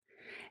coffee,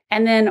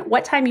 and then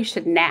what time you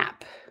should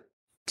nap.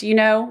 Do you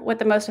know what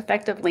the most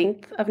effective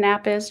length of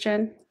nap is,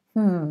 Jen?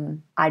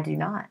 I do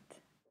not.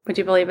 Would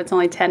you believe it's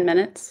only 10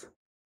 minutes?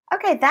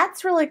 Okay,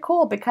 that's really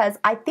cool because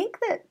I think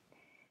that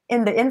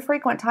in the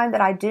infrequent time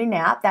that I do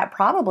nap, that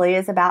probably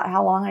is about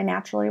how long I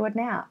naturally would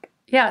nap.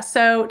 Yeah,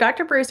 so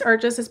Dr. Bruce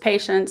urges his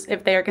patients,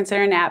 if they are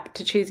considering a nap,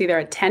 to choose either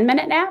a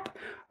 10-minute nap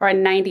or a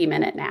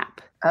 90-minute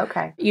nap.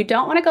 Okay. You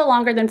don't want to go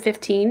longer than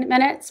 15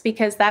 minutes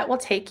because that will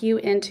take you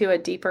into a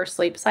deeper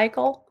sleep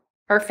cycle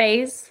or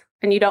phase,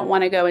 and you don't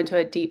want to go into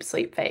a deep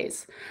sleep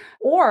phase.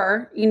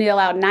 Or you need to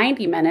allow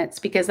 90 minutes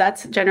because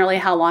that's generally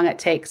how long it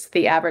takes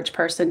the average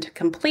person to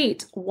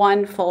complete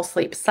one full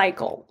sleep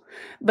cycle.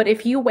 But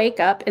if you wake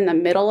up in the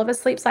middle of a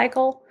sleep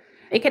cycle,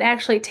 it can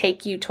actually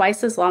take you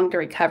twice as long to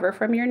recover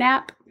from your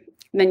nap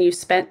than you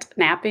spent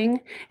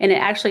napping, and it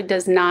actually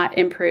does not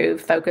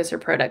improve focus or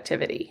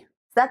productivity.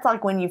 That's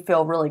like when you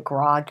feel really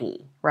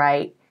groggy,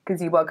 right?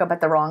 Because you woke up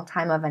at the wrong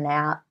time of a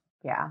nap.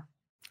 Yeah.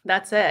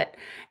 That's it.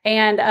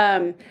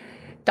 And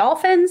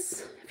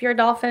dolphins, if you're a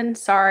dolphin,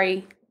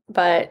 sorry,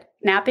 but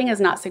napping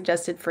is not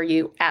suggested for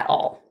you at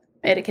all.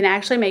 It can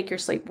actually make your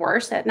sleep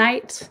worse at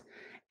night,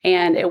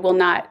 and it will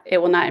not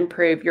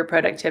improve your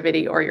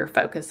productivity or your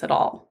focus at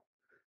all.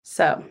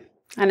 So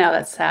I know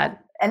that's sad.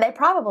 And they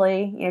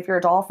probably, if you're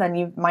a dolphin,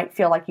 you might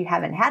feel like you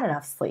haven't had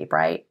enough sleep,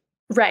 right?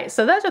 Right.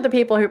 So those are the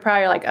people who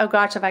probably are like, oh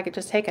gosh, if I could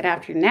just take an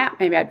afternoon nap,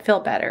 maybe I'd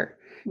feel better.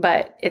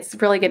 But it's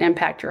really going to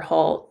impact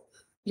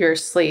your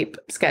sleep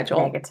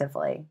schedule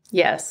Negatively.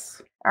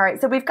 Yes. All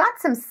right, so we've got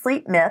some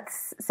sleep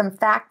myths, some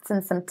facts,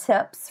 and some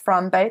tips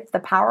from both The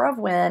Power of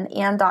When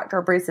and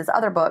Dr. Bruce's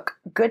other book,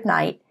 Good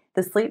Night,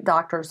 The Sleep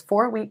Doctor's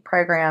 4-Week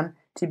Program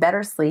to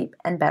Better Sleep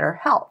and Better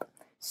Health.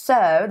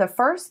 So the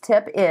first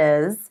tip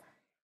is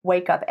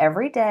wake up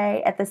every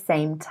day at the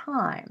same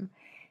time.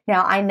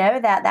 Now, I know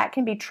that that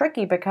can be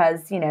tricky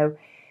because,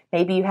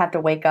 maybe you have to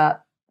wake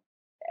up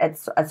at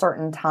a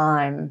certain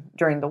time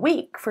during the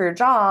week for your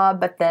job,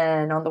 but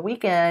then on the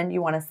weekend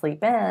you want to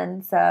sleep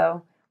in.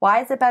 So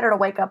why is it better to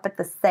wake up at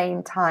the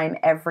same time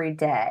every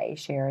day,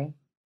 Sherry?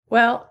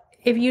 Well,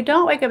 if you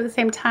don't wake up at the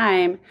same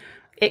time,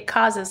 it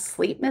causes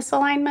sleep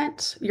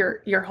misalignment.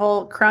 Your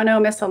whole chrono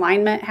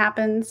misalignment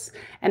happens.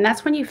 And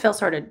that's when you feel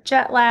sort of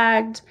jet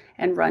lagged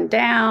and run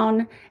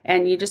down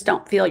and you just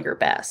don't feel your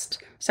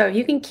best. So if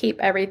you can keep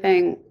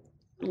everything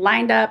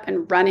lined up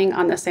and running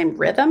on the same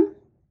rhythm,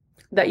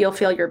 that you'll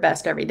feel your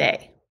best every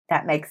day.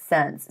 That makes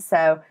sense.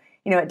 So,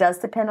 it does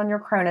depend on your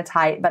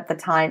chronotype, but the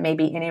time may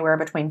be anywhere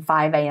between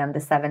 5 a.m. to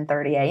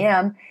 7:30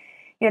 a.m.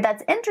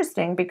 That's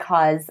interesting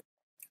because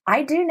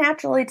I do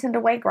naturally tend to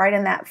wake right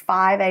in that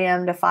 5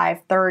 a.m. to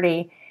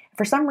 5:30.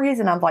 For some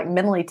reason, I'm like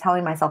mentally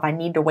telling myself I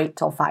need to wait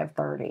till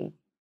 5:30.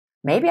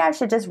 Maybe I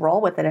should just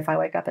roll with it if I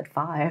wake up at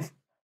 5.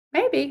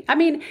 Maybe. I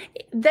mean,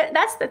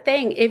 that's the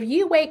thing. If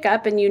you wake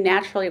up and you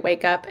naturally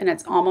wake up and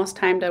it's almost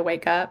time to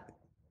wake up,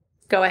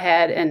 go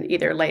ahead and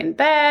either lay in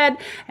bed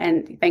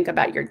and think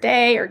about your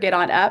day or get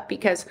on up,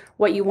 because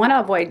what you want to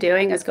avoid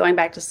doing is going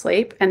back to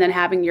sleep and then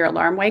having your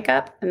alarm wake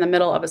up in the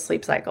middle of a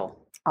sleep cycle.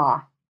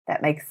 Ah,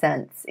 that makes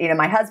sense.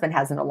 My husband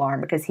has an alarm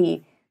because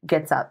he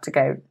gets up to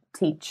go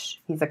teach.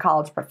 He's a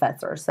college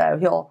professor, so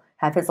he'll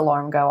have his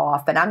alarm go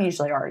off, but I'm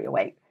usually already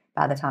awake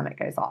by the time it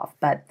goes off.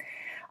 But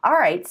all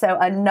right, so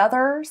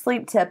another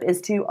sleep tip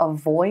is to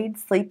avoid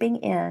sleeping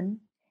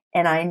in.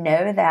 And I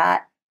know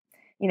that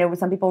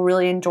some people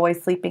really enjoy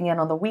sleeping in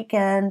on the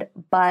weekend,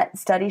 but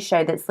studies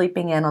show that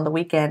sleeping in on the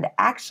weekend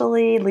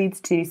actually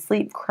leads to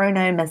sleep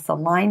chrono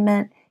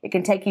misalignment. It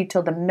can take you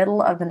till the middle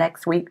of the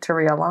next week to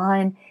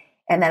realign,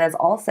 and that is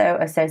also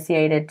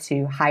associated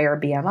to higher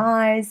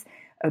BMIs,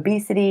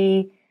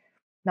 obesity.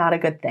 Not a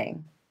good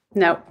thing.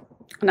 No,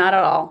 not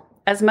at all.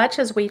 As much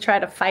as we try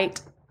to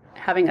fight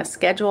having a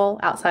schedule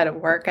outside of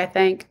work, I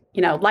think,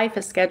 life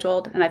is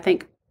scheduled, and I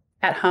think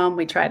at home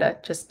we try to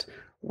just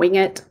wing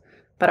it.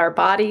 But our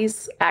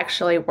bodies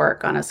actually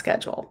work on a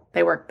schedule.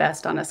 They work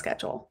best on a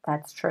schedule.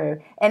 That's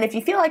true. And if you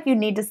feel like you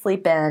need to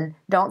sleep in,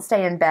 don't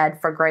stay in bed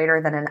for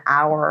greater than an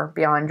hour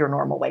beyond your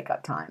normal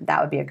wake-up time.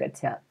 That would be a good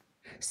tip.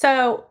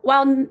 So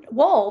while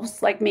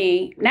wolves, like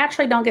me,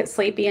 naturally don't get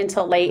sleepy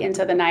until late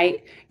into the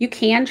night, you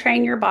can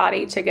train your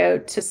body to go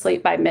to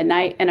sleep by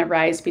midnight and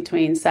arise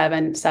between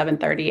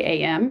 7:30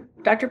 a.m.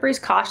 Dr. Bruce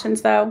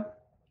cautions, though,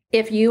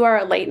 if you are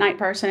a late night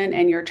person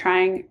and you're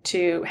trying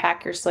to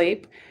hack your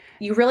sleep,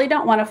 you really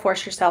don't want to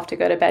force yourself to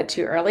go to bed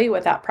too early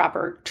without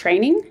proper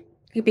training,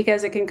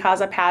 because it can cause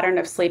a pattern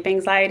of sleep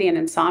anxiety and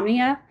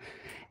insomnia.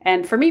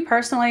 And for me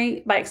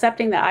personally, by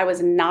accepting that I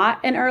was not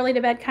an early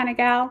to bed kind of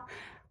gal,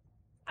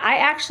 I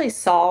actually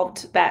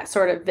solved that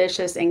sort of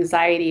vicious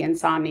anxiety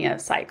insomnia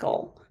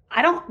cycle.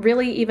 I don't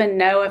really even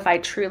know if I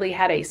truly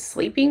had a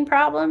sleeping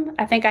problem.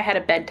 I think I had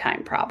a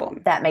bedtime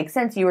problem. That makes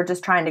sense. You were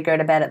just trying to go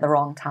to bed at the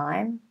wrong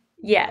time.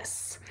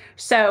 Yes.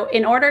 So,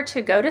 in order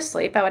to go to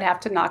sleep, I would have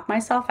to knock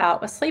myself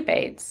out with sleep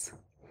aids.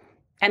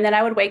 And then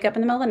I would wake up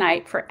in the middle of the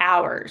night for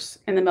hours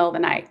in the middle of the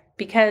night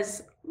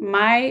because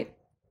my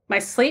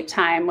sleep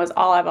time was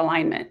all out of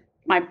alignment.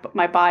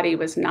 My body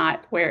was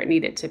not where it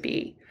needed to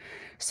be.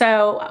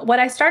 So what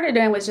I started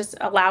doing was just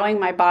allowing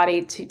my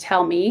body to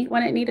tell me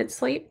when it needed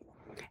sleep.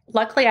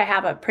 Luckily, I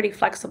have a pretty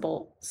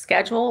flexible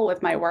schedule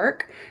with my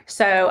work.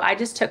 So I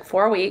just took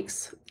 4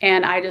 weeks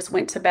and I just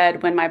went to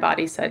bed when my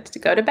body said to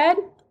go to bed.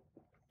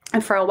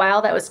 And for a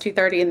while, that was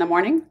 2:30 in the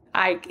morning.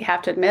 I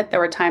have to admit, there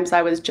were times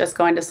I was just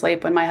going to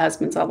sleep when my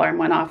husband's alarm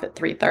went off at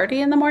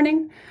 3:30 in the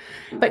morning.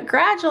 But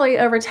gradually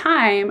over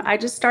time, I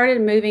just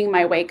started moving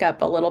my wake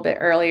up a little bit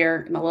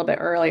earlier and a little bit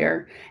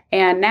earlier.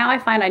 And now I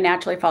find I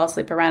naturally fall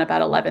asleep around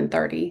about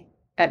 11:30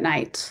 at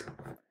night.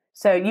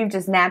 So you've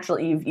just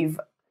naturally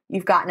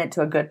you've gotten it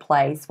to a good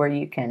place where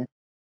you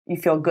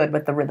feel good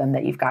with the rhythm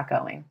that you've got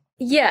going.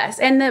 Yes,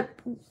 and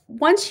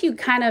once you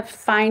kind of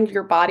find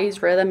your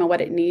body's rhythm and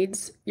what it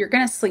needs, you're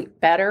going to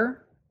sleep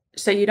better.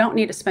 So you don't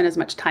need to spend as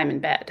much time in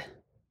bed.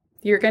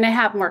 You're going to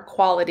have more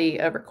quality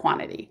over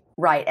quantity.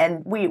 Right.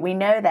 And we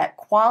know that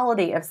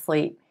quality of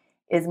sleep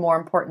is more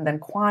important than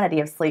quantity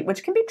of sleep,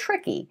 which can be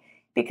tricky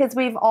because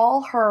we've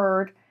all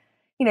heard,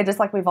 just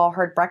like we've all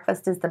heard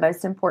breakfast is the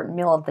most important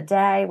meal of the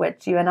day,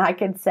 which you and I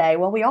could say,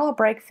 well, we all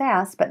break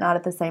fast, but not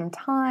at the same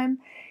time.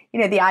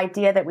 The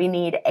idea that we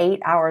need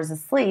 8 hours of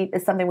sleep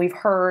is something we've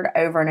heard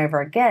over and over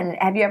again.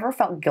 Have you ever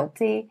felt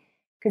guilty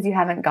because you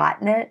haven't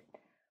gotten it?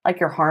 Like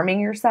you're harming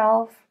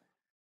yourself?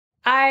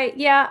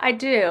 Yeah, I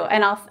do.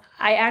 And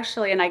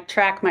I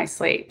track my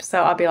sleep.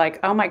 So I'll be like,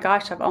 oh my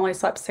gosh, I've only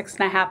slept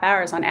 6.5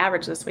 hours on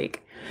average this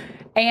week.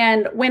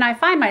 And when I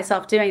find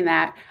myself doing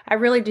that, I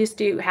really just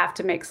do have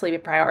to make sleep a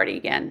priority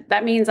again.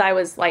 That means I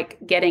was like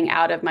getting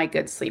out of my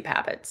good sleep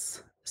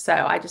habits. So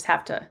I just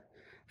have to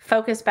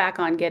focus back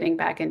on getting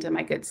back into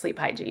my good sleep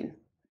hygiene.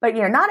 But,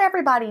 not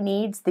everybody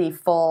needs the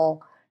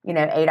full,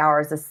 8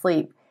 hours of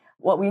sleep.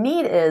 What we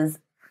need is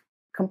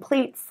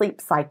complete sleep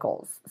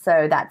cycles.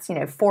 So that's,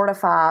 4 to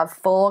 5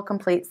 full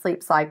complete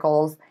sleep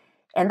cycles.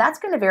 And that's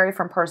going to vary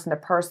from person to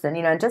person.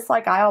 And just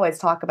like I always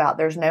talk about,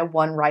 there's no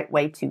one right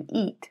way to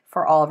eat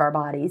for all of our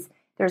bodies.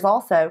 There's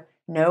also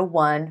no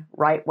one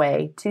right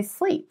way to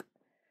sleep.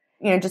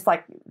 Just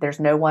like there's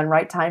no one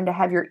right time to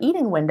have your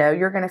eating window,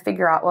 you're going to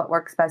figure out what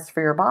works best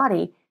for your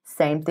body.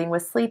 Same thing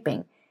with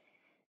sleeping.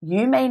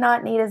 You may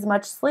not need as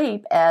much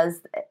sleep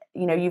as,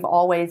 you've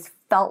always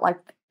felt like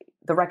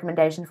the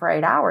recommendation for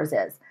 8 hours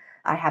is.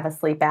 I have a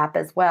sleep app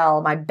as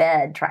well. My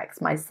bed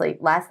tracks my sleep.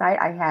 Last night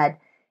I had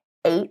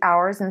 8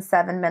 hours and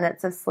 7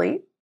 minutes of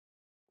sleep.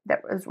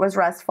 That was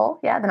restful.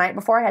 Yeah. The night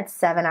before I had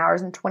 7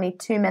 hours and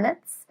 22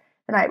 minutes.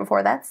 The night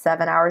before that,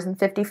 7 hours and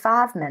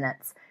 55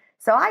 minutes.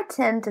 So I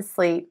tend to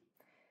sleep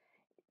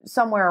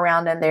somewhere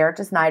around in there,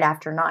 just night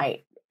after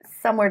night,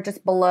 somewhere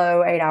just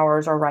below 8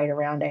 hours or right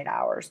around 8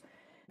 hours.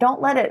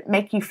 Don't let it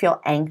make you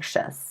feel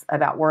anxious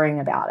about worrying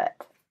about it.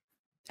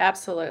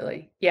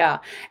 Absolutely. Yeah.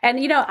 And,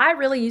 I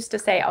really used to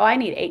say, oh, I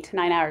need 8 to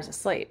 9 hours of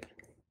sleep.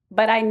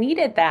 But I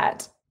needed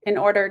that in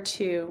order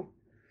to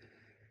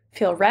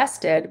feel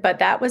rested. But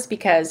that was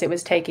because it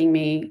was taking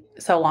me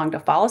so long to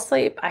fall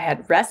asleep. I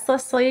had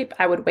restless sleep.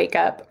 I would wake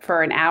up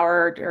for an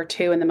hour or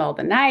two in the middle of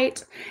the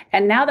night.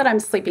 And now that I'm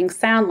sleeping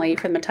soundly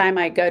from the time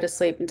I go to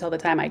sleep until the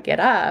time I get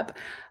up,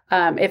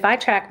 if I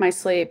track my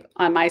sleep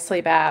on my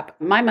sleep app,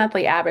 my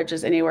monthly average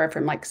is anywhere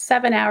from like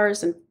 7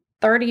 hours and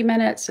 30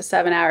 minutes to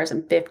 7 hours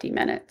and 50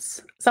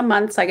 minutes. Some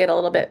months I get a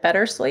little bit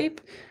better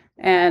sleep.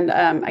 And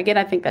again,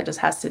 I think that just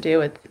has to do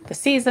with the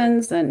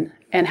seasons and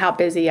how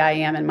busy I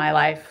am in my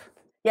life.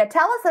 Yeah,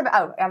 tell us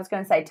about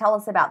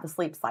the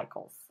sleep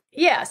cycles.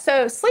 Yeah,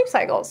 so sleep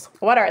cycles,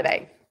 what are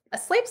they? A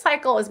sleep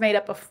cycle is made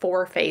up of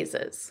 4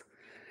 phases.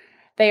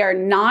 They are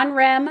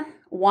non-REM,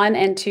 1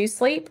 and 2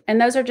 sleep, and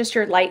those are just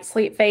your light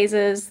sleep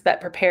phases that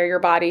prepare your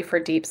body for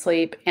deep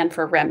sleep and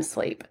for REM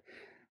sleep.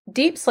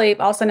 Deep sleep,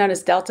 also known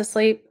as delta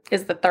sleep,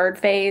 is the 3rd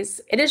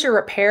phase. It is your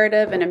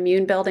reparative and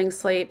immune building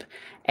sleep.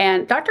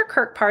 And Dr.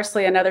 Kirk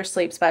Parsley, another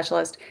sleep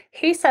specialist,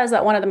 he says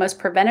that one of the most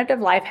preventative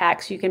life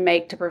hacks you can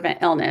make to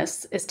prevent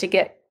illness is to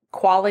get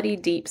quality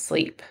deep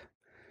sleep.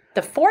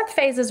 The 4th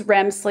phase is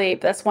REM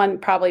sleep. That's one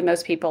probably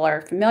most people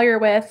are familiar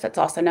with. That's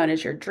also known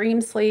as your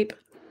dream sleep.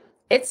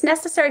 It's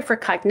necessary for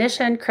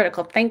cognition,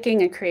 critical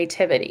thinking, and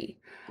creativity.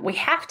 We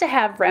have to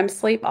have REM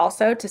sleep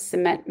also to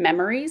cement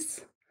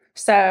memories.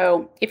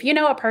 So if you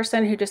know a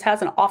person who just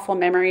has an awful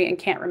memory and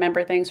can't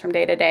remember things from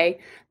day to day,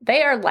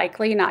 they are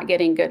likely not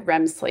getting good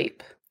REM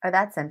sleep. Oh,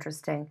 that's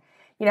interesting.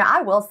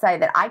 I will say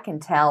that I can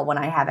tell when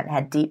I haven't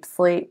had deep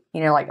sleep,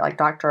 like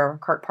Dr.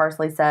 Kirk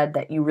Parsley said,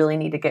 that you really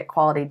need to get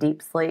quality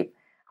deep sleep.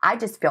 I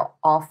just feel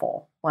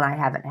awful when I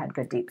haven't had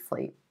good deep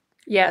sleep.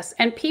 Yes.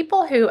 And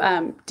people who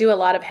do a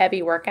lot of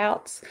heavy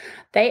workouts,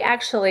 they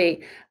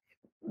actually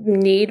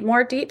need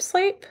more deep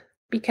sleep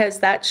because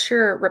that's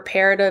your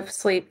reparative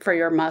sleep for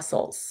your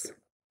muscles.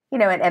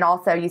 And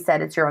also you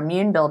said it's your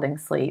immune building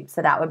sleep,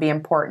 so that would be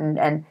important.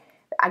 And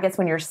I guess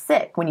when you're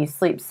sick, when you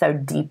sleep so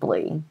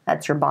deeply,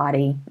 that's your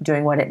body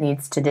doing what it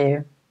needs to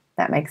do.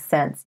 That makes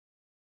sense.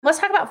 Let's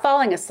talk about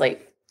falling asleep.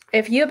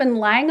 If you have been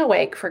lying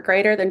awake for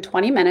greater than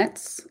 20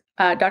 minutes,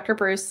 Dr.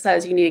 Bruce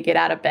says you need to get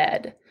out of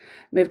bed.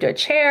 Move to a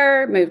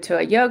chair, move to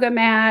a yoga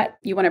mat.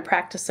 You want to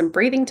practice some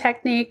breathing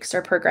techniques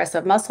or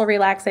progressive muscle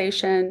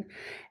relaxation,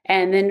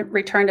 and then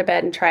return to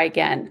bed and try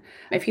again.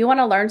 If you want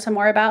to learn some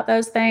more about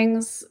those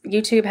things,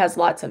 YouTube has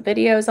lots of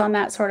videos on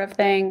that sort of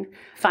thing.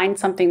 Find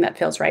something that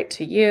feels right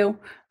to you.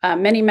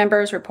 Many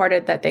members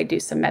reported that they do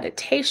some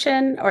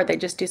meditation or they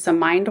just do some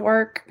mind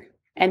work.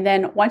 And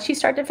then once you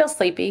start to feel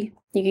sleepy,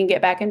 you can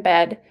get back in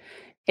bed.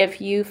 If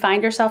you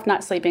find yourself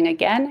not sleeping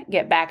again,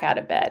 get back out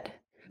of bed.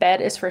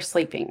 Bed is for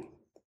sleeping.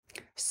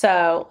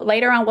 So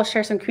later on, we'll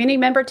share some community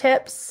member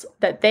tips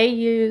that they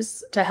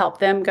use to help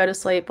them go to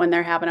sleep when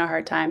they're having a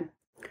hard time.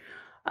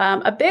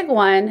 A big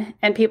one,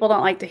 and people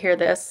don't like to hear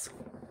this,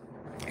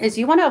 is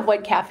you want to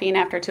avoid caffeine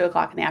after 2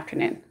 o'clock in the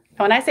afternoon. And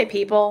when I say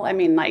people, I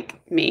mean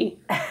like me.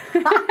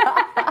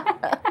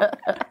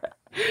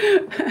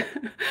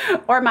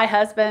 Or my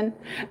husband.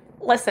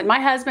 Listen, my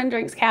husband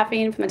drinks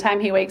caffeine from the time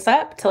he wakes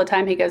up till the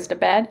time he goes to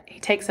bed. He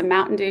takes a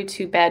Mountain Dew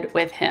to bed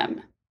with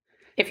him.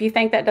 If you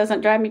think that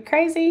doesn't drive me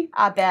crazy,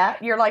 I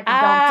bet you're like, don't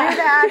do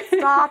that.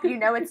 Stop.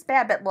 It's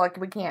bad, but look,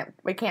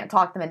 we can't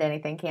talk them into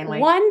anything, can we?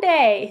 One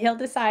day he'll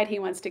decide he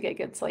wants to get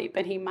good sleep,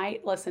 and he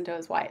might listen to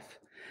his wife.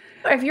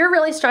 If you're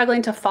really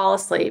struggling to fall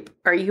asleep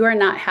or you are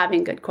not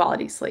having good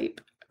quality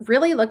sleep,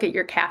 really look at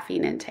your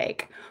caffeine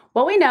intake.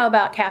 What we know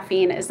about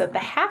caffeine is that the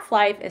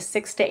half-life is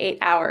 6 to 8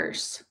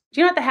 hours.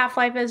 Do you know what the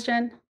half-life is,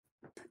 Jen?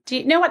 Do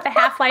you know what the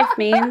half-life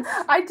means?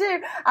 I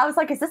do. I was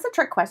like, is this a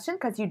trick question?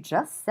 Because you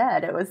just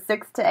said it was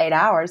 6 to 8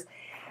 hours.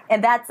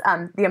 And that's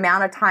the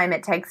amount of time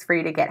it takes for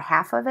you to get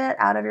half of it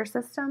out of your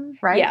system,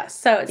 right? Yeah.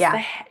 So it's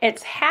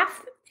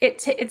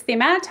the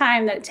amount of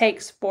time that it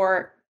takes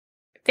for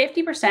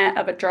 50%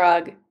 of a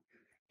drug,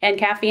 and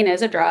caffeine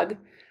is a drug,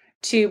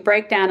 to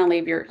break down and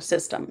leave your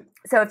system.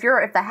 So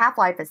if the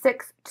half-life is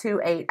 6 to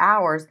 8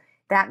 hours,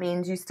 that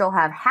means you still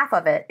have half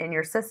of it in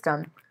your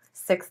system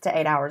 6 to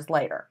 8 hours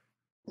later.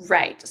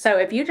 Right. So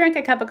if you drink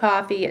a cup of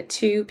coffee at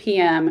 2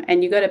 p.m.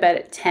 and you go to bed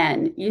at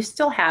 10, you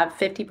still have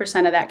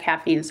 50% of that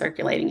caffeine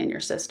circulating in your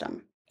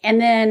system. And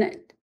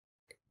then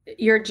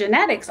your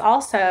genetics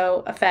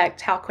also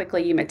affect how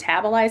quickly you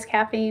metabolize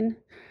caffeine.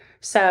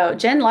 So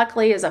Jen,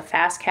 luckily, is a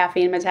fast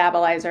caffeine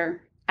metabolizer.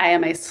 I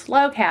am a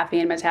slow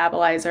caffeine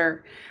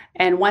metabolizer.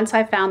 And once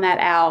I found that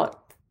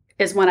out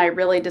is when I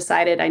really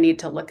decided I need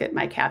to look at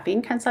my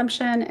caffeine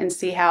consumption and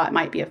see how it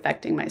might be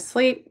affecting my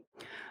sleep.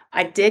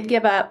 I did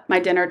give up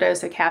my dinner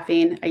dose of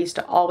caffeine. I used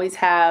to always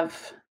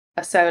have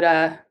a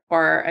soda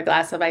or a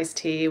glass of iced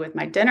tea with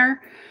my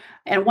dinner.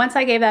 And once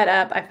I gave that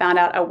up, I found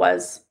out I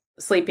was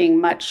sleeping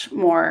much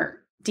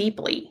more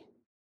deeply.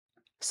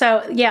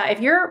 So yeah, if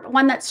you're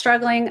one that's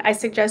struggling, I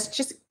suggest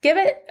just give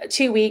it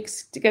 2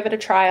 weeks to give it a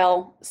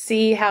trial,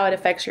 see how it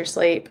affects your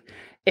sleep.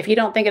 If you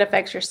don't think it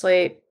affects your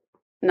sleep,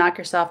 knock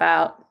yourself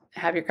out,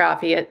 have your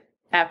coffee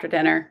after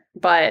dinner,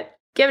 but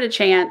give it a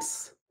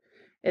chance.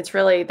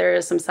 There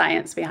is some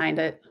science behind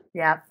it.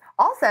 Yeah.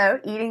 Also,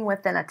 eating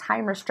within a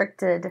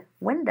time-restricted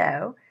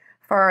window.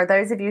 For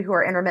those of you who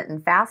are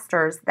intermittent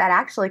fasters, that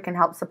actually can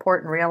help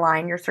support and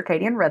realign your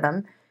circadian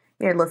rhythm.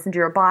 Listen to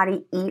your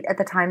body, eat at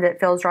the time that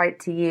feels right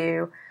to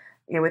you.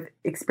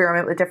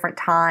 Experiment with different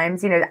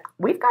times.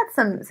 We've got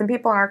some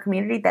people in our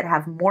community that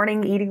have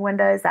morning eating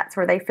windows. That's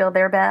where they feel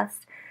their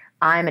best.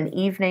 I'm an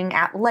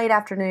late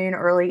afternoon,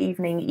 early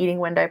evening eating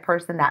window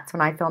person. That's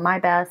when I feel my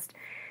best.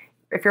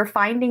 If you're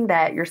finding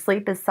that your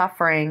sleep is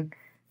suffering,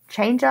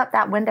 change up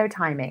that window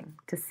timing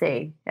to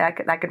see. That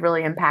could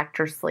really impact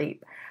your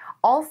sleep.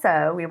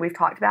 Also, we've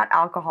talked about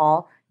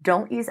alcohol.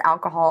 Don't use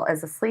alcohol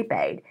as a sleep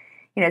aid.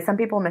 Some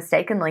people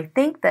mistakenly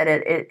think that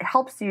it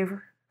helps you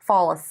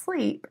fall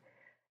asleep,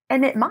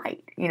 and it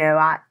might.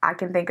 I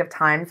can think of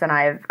times when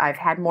I've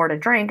had more to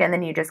drink, and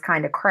then you just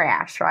kind of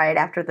crash right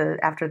after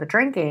the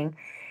drinking,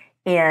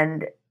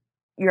 and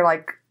you're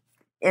like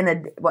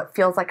in what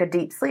feels like a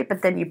deep sleep,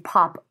 but then you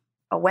pop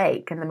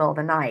awake in the middle of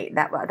the night.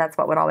 That's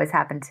what would always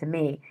happen to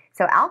me.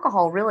 So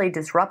alcohol really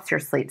disrupts your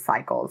sleep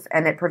cycles,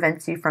 and it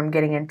prevents you from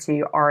getting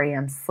into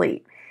REM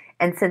sleep.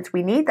 And since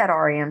we need that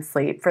REM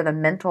sleep for the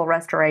mental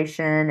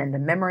restoration and the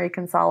memory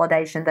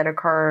consolidation that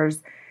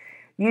occurs,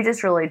 you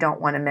just really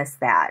don't want to miss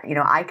that.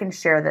 I can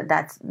share that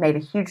that's made a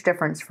huge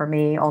difference for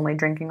me, only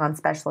drinking on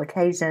special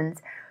occasions.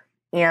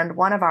 And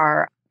one of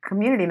our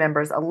community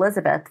members,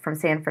 Elizabeth from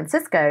San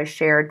Francisco,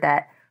 shared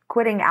that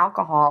quitting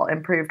alcohol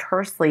improved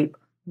her sleep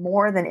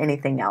more than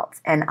anything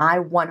else. And I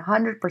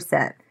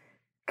 100%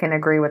 can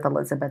agree with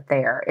Elizabeth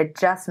there. It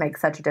just makes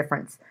such a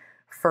difference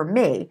for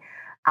me.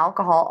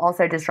 Alcohol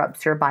also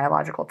disrupts your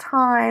biological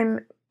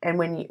time. And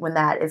when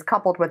that is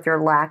coupled with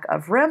your lack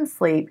of REM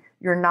sleep,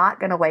 you're not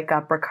going to wake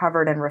up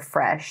recovered and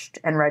refreshed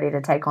and ready to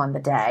take on the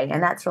day.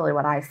 And that's really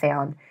what I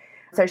found.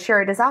 So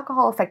Sherry, does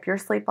alcohol affect your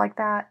sleep like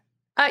that?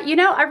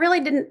 I really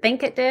didn't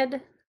think it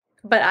did,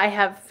 but I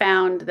have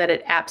found that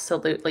it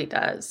absolutely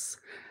does.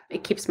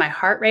 It keeps my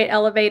heart rate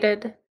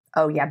elevated.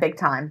 Oh, yeah, big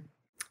time.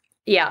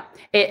 Yeah,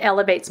 it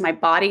elevates my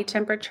body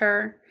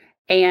temperature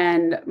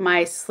and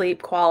my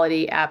sleep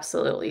quality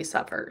absolutely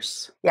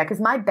suffers. Yeah, because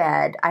my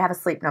bed, I have a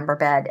Sleep Number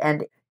bed,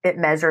 and it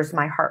measures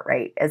my heart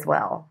rate as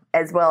well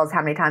as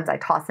how many times I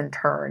toss and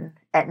turn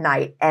at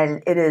night.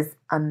 And it is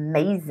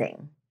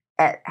amazing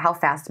at how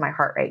fast my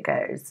heart rate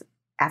goes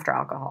after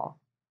alcohol.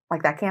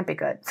 Like, that can't be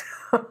good.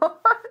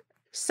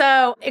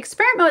 So,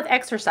 experiment with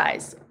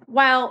exercise.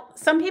 While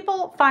some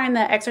people find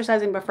that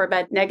exercising before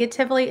bed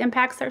negatively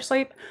impacts their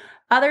sleep,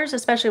 others,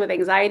 especially with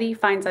anxiety,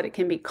 finds that it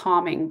can be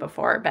calming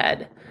before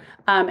bed.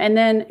 And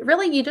then,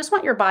 really, you just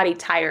want your body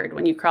tired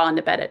when you crawl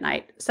into bed at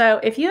night. So,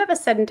 if you have a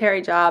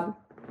sedentary job,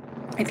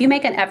 if you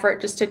make an effort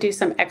just to do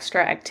some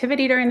extra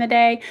activity during the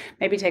day,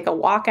 maybe take a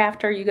walk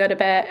after you go to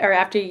bed or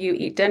after you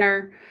eat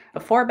dinner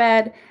before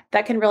bed,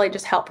 that can really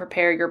just help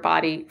prepare your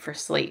body for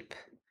sleep.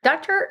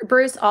 Dr.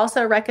 Bruce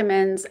also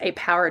recommends a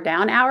power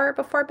down hour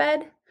before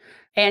bed,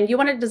 and you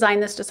want to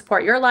design this to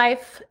support your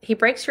life. He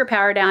breaks your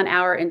power down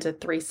hour into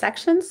 3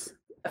 sections.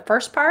 The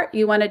first part,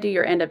 you want to do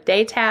your end of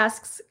day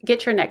tasks,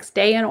 get your next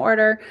day in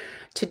order,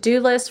 to-do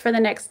list for the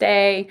next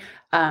day,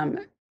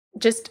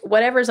 just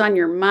whatever's on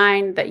your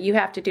mind that you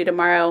have to do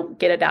tomorrow,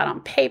 get it out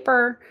on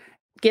paper,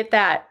 get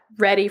that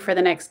ready for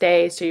the next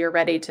day so you're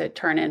ready to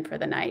turn in for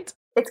the night.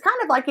 It's kind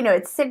of like,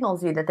 it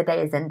signals you that the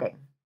day is ending,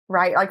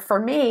 right? Like for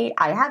me,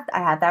 I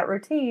have that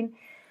routine.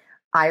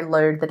 I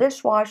load the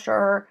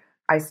dishwasher,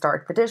 I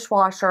start the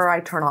dishwasher, I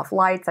turn off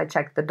lights, I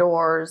check the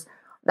doors.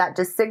 That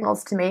just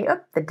signals to me, oh,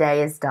 the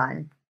day is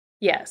done.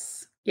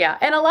 Yes. Yeah.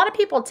 And a lot of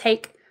people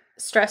take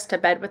stress to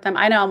bed with them.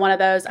 I know I'm one of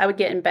those. I would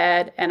get in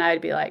bed and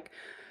I'd be like,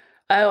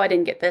 oh, I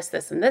didn't get this,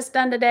 this, and this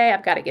done today.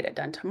 I've got to get it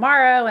done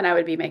tomorrow. And I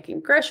would be making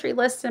grocery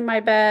lists in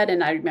my bed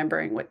and I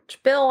remembering which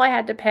bill I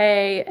had to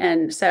pay.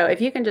 And so if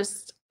you can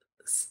just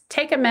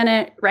take a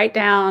minute, write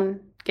down,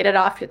 get it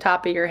off the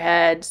top of your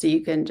head so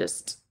you can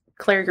just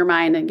clear your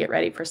mind and get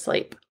ready for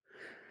sleep.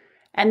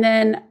 And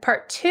then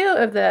part 2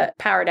 of the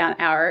power down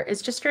hour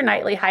is just your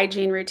nightly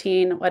hygiene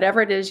routine.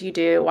 Whatever it is you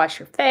do, wash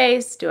your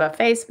face, do a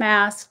face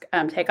mask,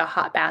 take a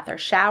hot bath or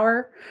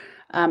shower.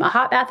 A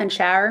hot bath and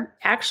shower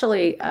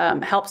actually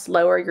helps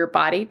lower your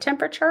body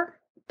temperature.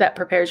 That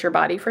prepares your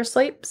body for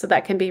sleep. So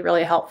that can be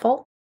really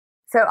helpful.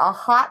 So a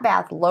hot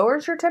bath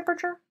lowers your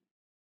temperature?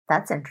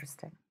 That's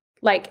interesting.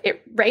 Like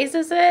it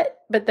raises it,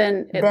 but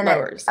then it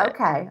lowers it.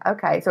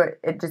 Okay. So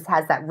it just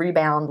has that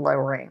rebound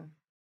lowering.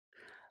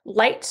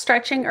 Light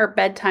stretching or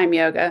bedtime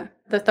yoga.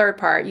 The third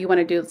part, you want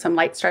to do some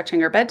light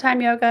stretching or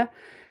bedtime yoga,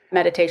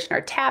 meditation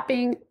or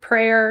tapping,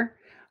 prayer,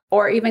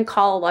 or even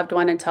call a loved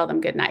one and tell them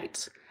good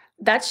night.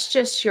 That's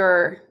just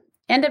your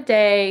end of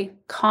day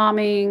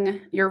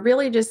calming. You're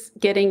really just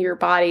getting your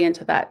body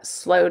into that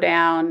slow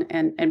down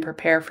and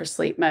prepare for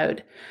sleep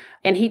mode.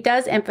 And he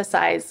does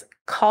emphasize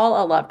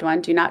call a loved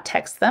one, do not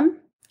text them.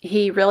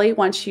 He really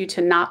wants you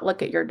to not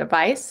look at your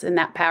device in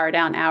that power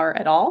down hour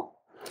at all.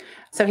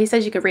 So he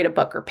says you could read a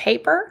book or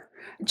paper,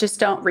 just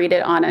don't read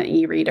it on an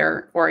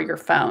e-reader or your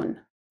phone.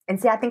 And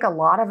see, I think a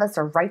lot of us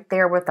are right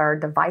there with our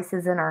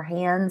devices in our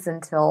hands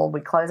until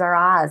we close our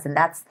eyes. And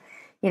that's,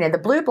 the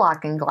blue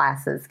blocking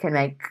glasses can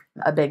make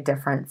a big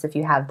difference if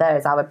you have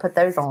those. I would put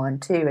those on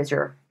too as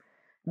you're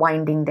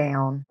winding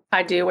down.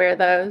 I do wear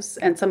those.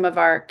 And some of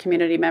our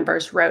community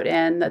members wrote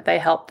in that they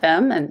help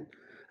them. And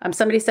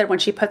somebody said when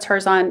she puts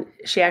hers on,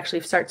 she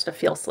actually starts to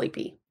feel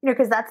sleepy.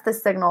 Because that's the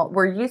signal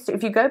we're used to.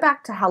 If you go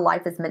back to how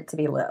life is meant to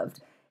be lived,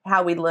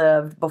 how we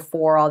lived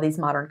before all these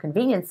modern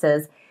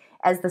conveniences,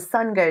 as the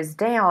sun goes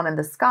down in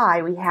the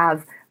sky, we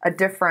have a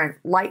different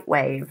light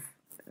wave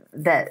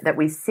that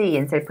we see.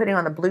 And so putting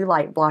on the blue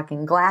light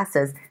blocking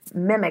glasses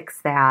mimics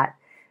that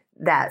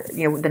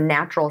the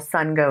natural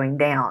sun going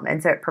down.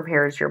 And so it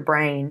prepares your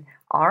brain,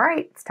 all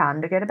right, it's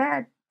time to go to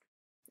bed.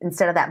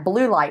 Instead of that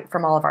blue light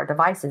from all of our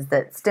devices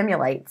that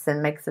stimulates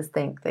and makes us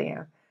think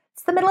that,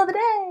 it's the middle of the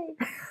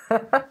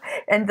day.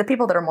 And the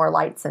people that are more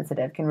light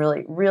sensitive can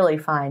really, really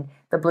find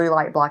the blue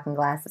light blocking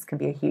glasses can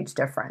be a huge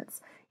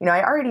difference.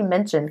 I already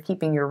mentioned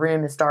keeping your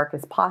room as dark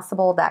as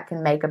possible. That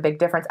can make a big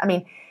difference. I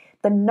mean,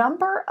 the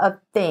number of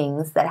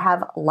things that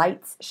have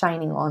lights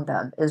shining on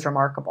them is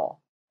remarkable.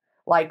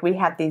 Like we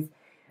have these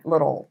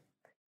little,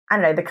 I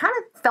don't know, the kind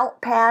of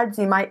felt pads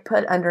you might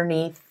put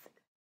underneath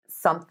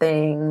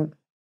something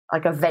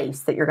like a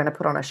vase that you're going to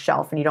put on a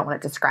shelf and you don't want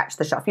it to scratch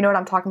the shelf. You know what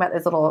I'm talking about?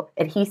 Those little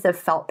adhesive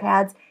felt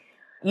pads.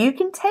 You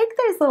can take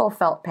those little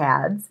felt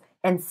pads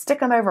and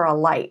stick them over a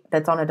light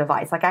that's on a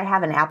device. Like I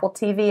have an Apple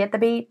TV at the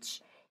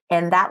beach,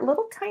 and that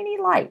little tiny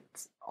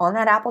light on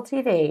that Apple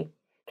TV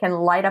can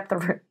light up the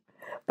room.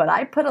 But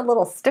I put a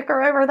little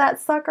sticker over that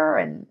sucker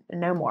and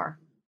no more.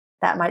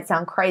 That might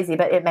sound crazy,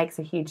 but it makes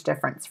a huge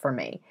difference for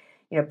me.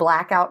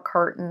 Blackout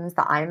curtains,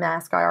 the eye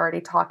mask I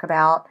already talk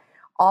about,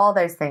 all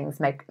those things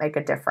make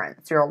a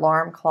difference. Your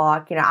alarm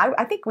clock,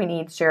 I think we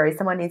need, Sherry,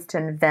 someone needs to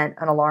invent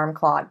an alarm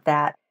clock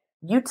that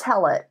you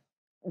tell it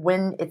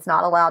when it's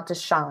not allowed to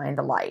shine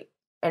the light.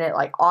 and it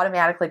like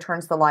automatically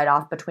turns the light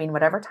off between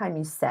whatever time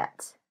you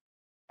set.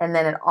 And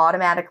then it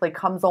automatically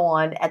comes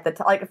on at the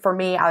like for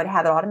me, I would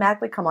have it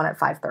automatically come on at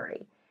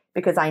 5:30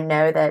 because I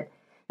know that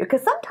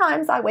because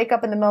sometimes I wake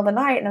up in the middle of the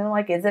night and I'm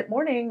like, is it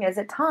morning? Is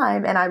it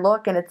time? And I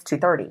look and it's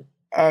 2:30.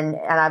 And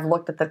I've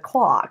looked at the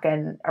clock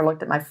and or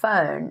looked at my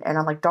phone and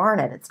I'm like, darn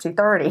it, it's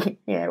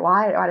 2:30.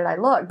 Why did I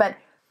look? But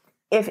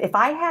if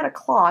I had a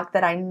clock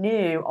that I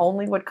knew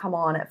only would come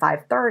on at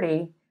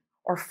 5:30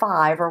 or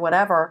 5 or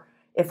whatever,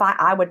 if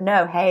I would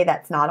know, hey,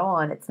 that's not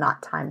on, it's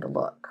not time to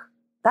look.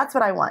 That's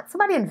what I want.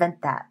 Somebody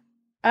invent that.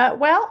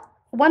 Well,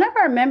 one of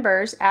our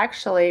members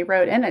actually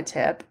wrote in a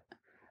tip.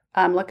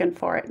 I'm looking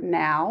for it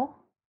now.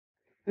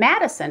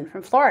 Madison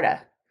from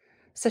Florida.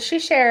 So she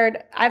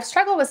shared, I've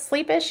struggled with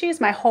sleep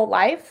issues my whole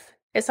life.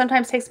 It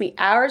sometimes takes me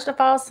hours to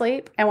fall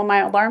asleep. And when my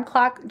alarm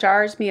clock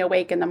jars me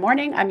awake in the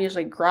morning, I'm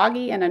usually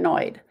groggy and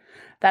annoyed.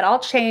 That all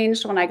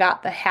changed when I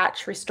got the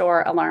Hatch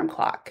Restore alarm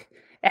clock.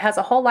 It has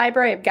a whole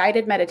library of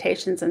guided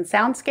meditations and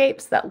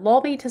soundscapes that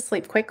lull me to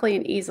sleep quickly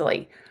and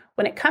easily.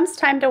 When it comes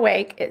time to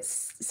wake, it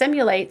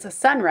simulates a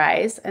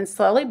sunrise and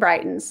slowly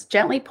brightens,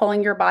 gently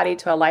pulling your body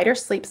to a lighter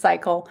sleep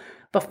cycle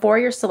before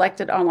your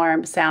selected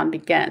alarm sound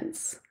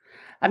begins.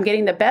 I'm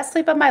getting the best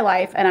sleep of my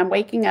life, and I'm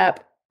waking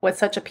up with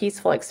such a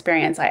peaceful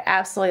experience. I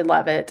absolutely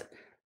love it.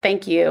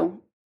 Thank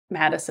you,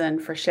 Madison,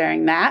 for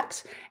sharing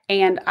that.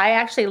 And I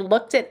actually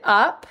looked it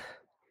up.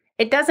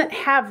 It doesn't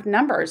have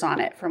numbers on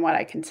it from what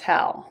I can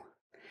tell.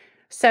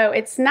 So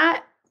it's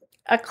not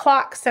a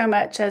clock so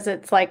much as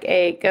it's like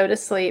a go to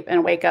sleep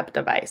and wake up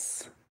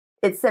device.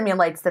 It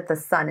simulates that the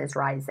sun is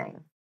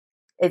rising.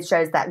 It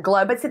shows that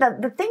glow. But see,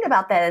 the thing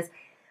about that is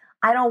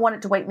I don't want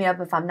it to wake me up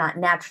if I'm not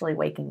naturally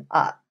waking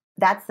up.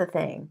 That's the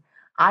thing.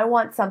 I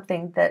want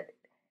something that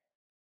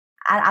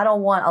I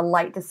don't want a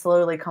light to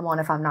slowly come on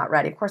if I'm not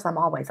ready. Of course, I'm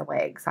always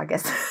awake. So I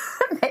guess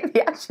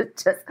maybe I should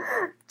just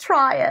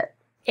try it.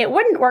 It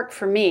wouldn't work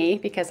for me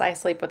because I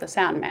sleep with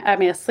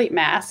a sleep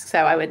mask. So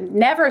I would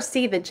never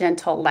see the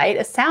gentle light.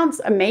 It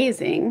sounds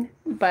amazing,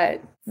 but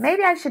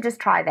maybe I should just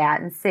try that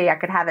and see. I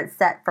could have it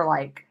set for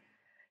like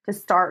to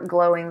start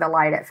glowing the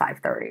light at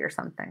 5:30 or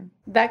something.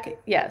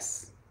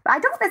 Yes. I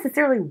don't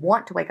necessarily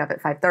want to wake up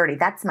at 5:30.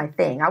 That's my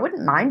thing. I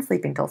wouldn't mind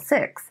sleeping till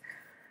 6.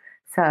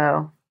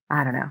 So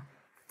I don't know.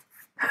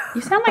 You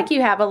sound like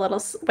you have a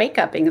little wake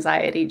up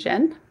anxiety,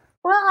 Jen.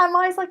 Well, I'm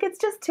always like, it's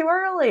just too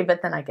early,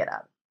 but then I get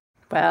up.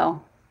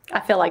 Well, I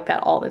feel like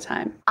that all the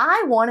time.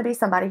 I want to be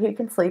somebody who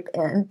can sleep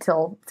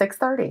until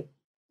 6:30,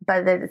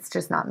 but it's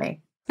just not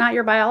me. Not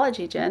your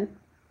biology, Jen.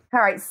 All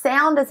right.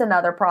 Sound is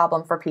another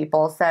problem for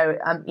people. So,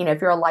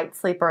 if you're a light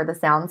sleeper, the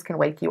sounds can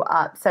wake you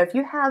up. So if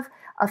you have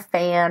a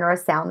fan or a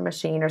sound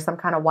machine or some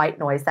kind of white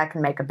noise, that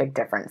can make a big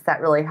difference. That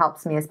really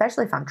helps me,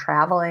 especially if I'm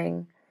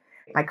traveling.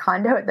 My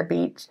condo at the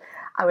beach,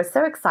 I was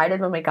so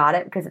excited when we got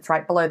it because it's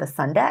right below the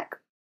sun deck.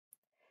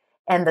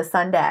 And the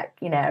sun deck,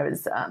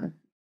 is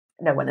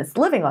no one is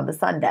living on the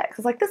sun deck.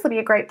 So it's like, this will be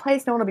a great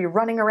place. No one will be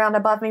running around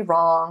above me.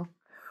 Wrong.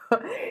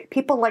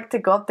 People like to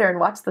go up there and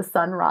watch the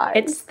sunrise.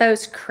 It's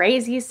those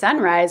crazy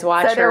sunrise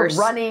watchers. So they're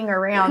running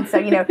around. So,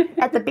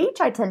 at the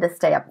beach, I tend to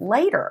stay up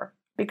later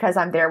because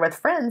I'm there with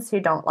friends who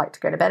don't like to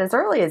go to bed as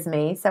early as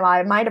me. So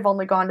I might have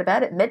only gone to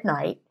bed at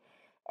midnight.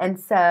 And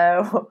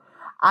so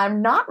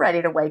I'm not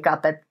ready to wake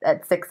up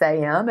at 6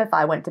 a.m. if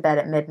I went to bed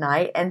at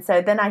midnight. And so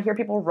then I hear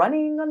people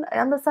running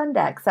on the sun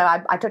deck. So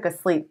I took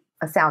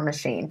a sound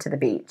machine to the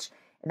beach.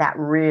 And that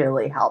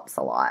really helps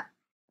a lot.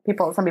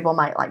 Some people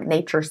might like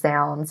nature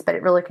sounds, but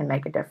it really can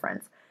make a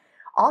difference.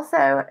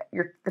 Also,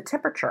 the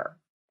temperature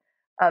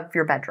of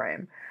your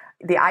bedroom.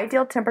 The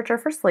ideal temperature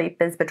for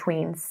sleep is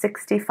between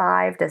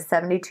 65 to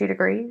 72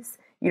 degrees.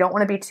 You don't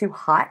want to be too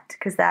hot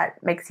because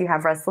that makes you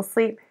have restless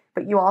sleep,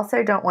 but you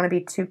also don't want to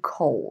be too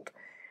cold.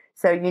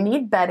 So you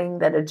need bedding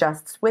that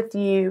adjusts with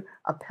you,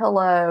 a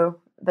pillow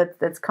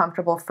that's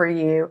comfortable for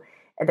you,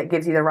 and that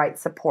gives you the right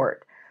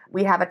support.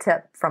 We have a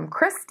tip from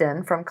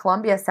Kristen from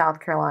Columbia, South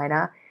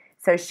Carolina.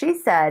 So she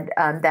said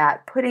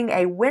that putting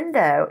a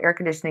window air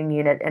conditioning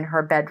unit in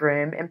her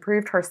bedroom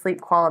improved her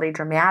sleep quality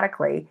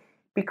dramatically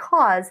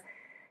because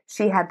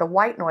she had the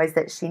white noise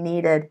that she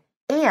needed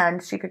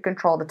and she could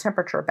control the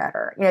temperature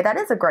better. That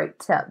is a great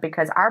tip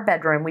because our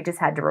bedroom, we just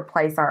had to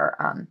replace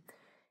our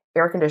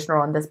air conditioner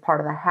on this part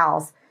of the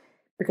house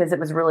because it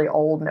was really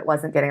old and it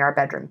wasn't getting our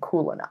bedroom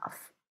cool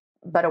enough.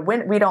 But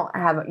we don't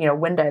have a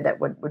window that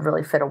would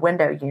really fit a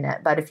window unit.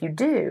 But if you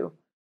do,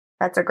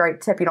 that's a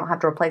great tip. You don't have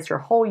to replace your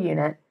whole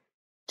unit.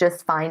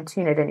 Just fine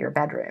tune it in your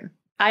bedroom.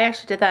 I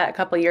actually did that a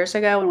couple of years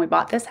ago when we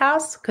bought this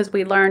house because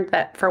we learned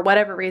that for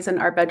whatever reason,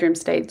 our bedroom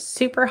stayed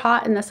super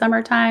hot in the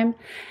summertime.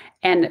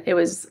 And it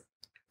was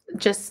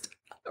just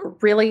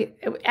really,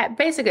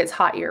 basically it's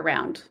hot year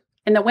round.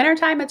 In the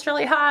wintertime, it's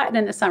really hot. And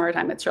in the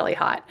summertime, it's really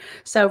hot.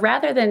 So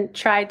rather than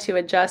try to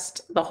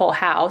adjust the whole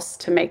house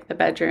to make the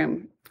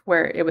bedroom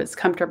where it was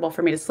comfortable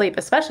for me to sleep,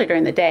 especially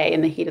during the day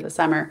in the heat of the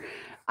summer,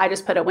 I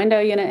just put a window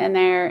unit in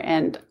there,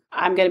 and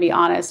I'm going to be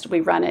honest, we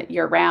run it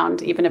year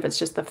round, even if it's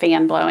just the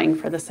fan blowing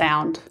for the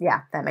sound.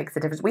 Yeah, that makes a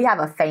difference. We have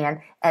a fan,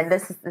 and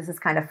this is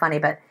kind of funny,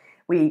 but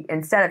we,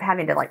 instead of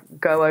having to like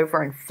go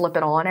over and flip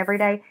it on every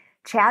day,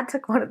 Chad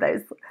took one of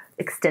those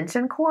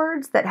extension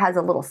cords that has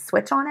a little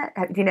switch on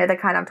it. Do you know the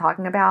kind I'm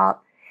talking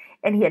about?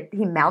 And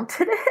he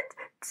mounted it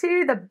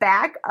to the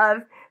back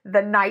of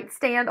the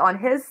nightstand on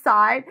his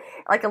side,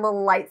 like a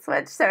little light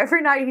switch. So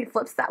every night he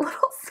flips that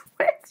little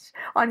switch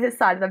on his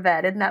side of the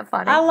bed. Isn't that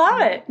funny? I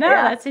love it. No,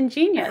 Yeah. that's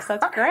ingenious.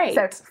 That's great.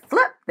 So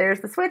flip,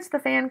 there's the switch, the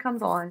fan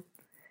comes on.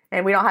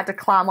 And we don't have to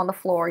climb on the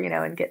floor,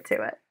 and get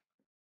to it.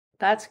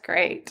 That's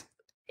great.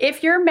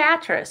 If your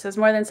mattress is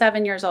more than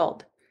 7 years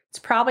old, it's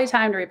probably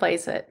time to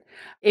replace it.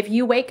 If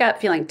you wake up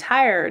feeling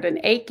tired and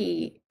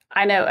achy,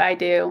 I know I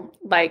do.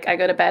 Like I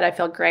go to bed, I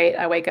feel great.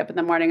 I wake up in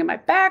the morning and my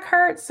back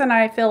hurts and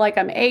I feel like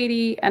I'm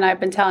 80. And I've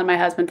been telling my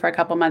husband for a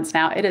couple months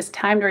now, it is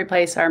time to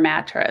replace our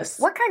mattress.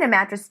 What kind of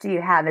mattress do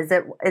you have? Is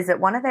it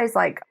one of those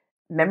like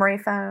memory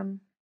foam?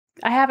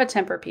 I have a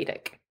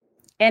Tempur-Pedic.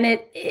 And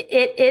it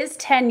is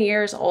 10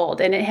 years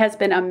old and it has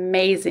been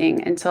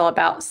amazing until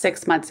about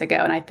 6 months ago.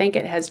 And I think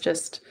it has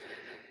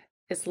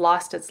it's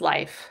lost its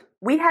life.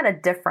 We had a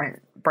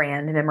different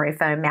brand memory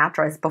foam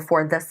mattress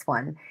before this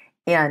one.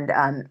 And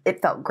it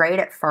felt great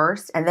at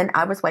first. And then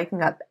I was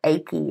waking up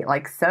achy,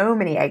 like so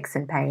many aches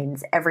and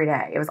pains every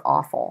day. It was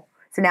awful.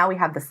 So now we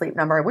have the Sleep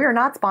Number. We are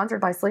not sponsored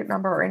by Sleep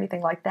Number or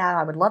anything like that.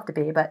 I would love to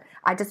be, but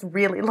I just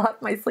really love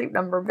my Sleep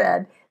Number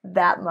bed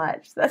that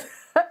much.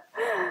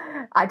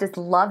 I just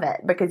love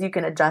it because you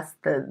can adjust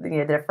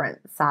the different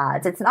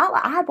sides. It's not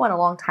like I had one a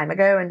long time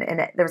ago and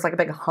there was like a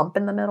big hump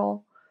in the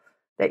middle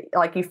that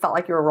like you felt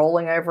like you were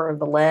rolling over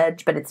the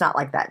ledge, but it's not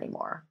like that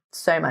anymore.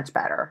 So much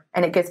better.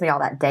 And it gives me all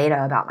that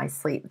data about my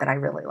sleep that I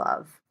really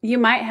love. You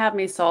might have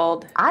me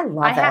sold. I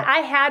love it. I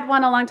had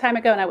one a long time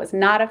ago and I was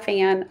not a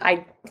fan.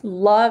 I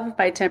love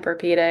my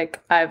Tempur-Pedic.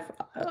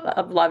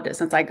 I've loved it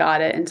since I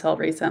got it until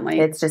recently.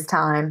 It's just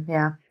time.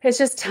 Yeah. It's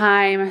just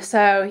time.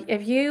 So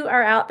if you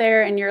are out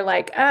there and you're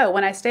like, oh,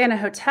 when I stay in a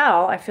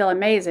hotel, I feel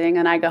amazing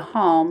and I go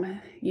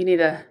home, you need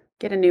to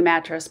get a new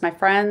mattress. My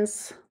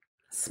friends,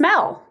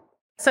 smell.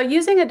 So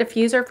using a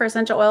diffuser for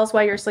essential oils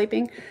while you're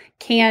sleeping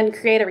can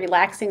create a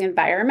relaxing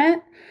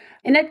environment.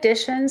 In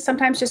addition,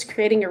 sometimes just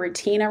creating a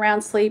routine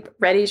around sleep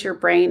readies your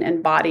brain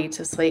and body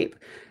to sleep.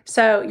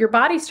 So your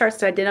body starts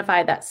to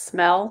identify that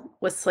smell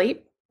with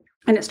sleep,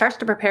 and it starts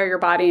to prepare your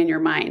body and your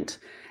mind.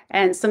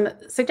 And some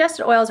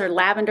suggested oils are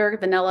lavender,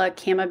 vanilla,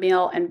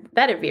 chamomile, and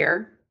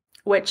vetiver,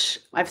 which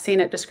I've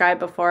seen it described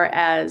before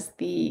as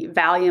the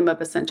Valium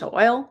of essential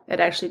oil. It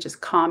actually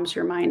just calms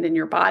your mind and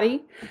your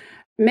body.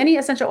 Many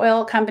essential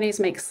oil companies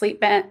make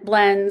sleep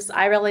blends.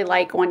 I really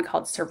like one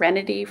called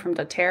Serenity from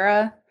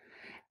doTERRA.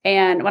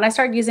 And when I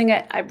started using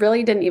it, I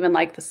really didn't even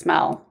like the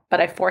smell, but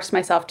I forced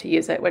myself to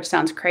use it, which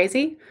sounds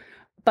crazy.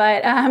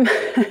 But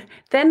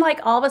then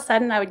like all of a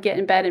sudden I would get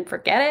in bed and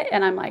forget it.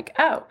 And I'm like,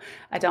 oh,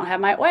 I don't have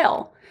my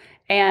oil.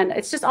 And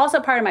it's just also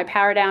part of my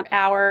power down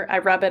hour. I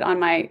rub it on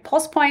my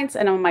pulse points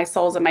and on my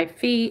soles of my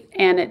feet.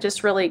 And it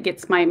just really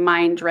gets my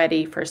mind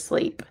ready for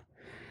sleep.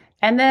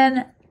 And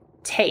then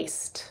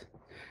taste.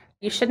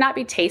 You should not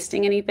be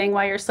tasting anything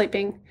while you're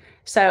sleeping.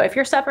 So if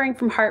you're suffering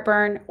from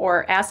heartburn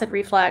or acid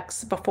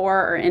reflux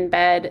before or in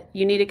bed,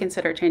 you need to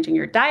consider changing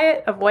your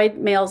diet, avoid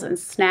meals and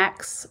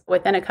snacks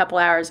within a couple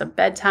hours of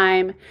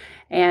bedtime,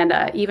 and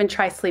even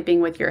try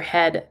sleeping with your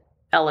head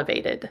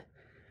elevated.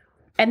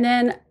 And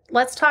then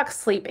let's talk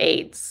sleep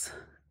aids.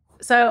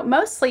 So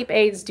most sleep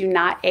aids do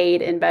not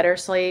aid in better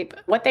sleep.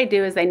 What they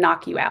do is they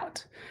knock you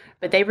out,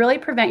 but they really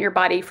prevent your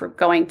body from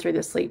going through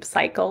the sleep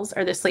cycles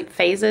or the sleep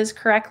phases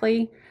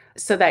correctly,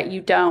 so that you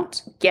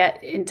don't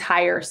get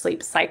entire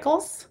sleep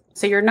cycles.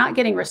 So you're not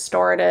getting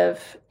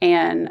restorative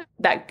and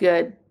that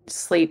good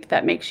sleep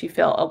that makes you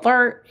feel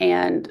alert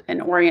and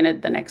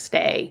oriented the next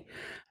day.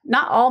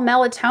 Not all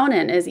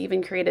melatonin is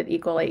even created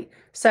equally.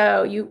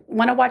 So you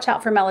want to watch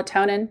out for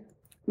melatonin.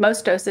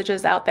 Most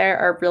dosages out there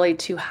are really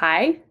too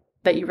high,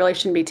 that you really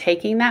shouldn't be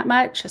taking that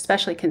much,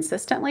 especially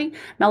consistently.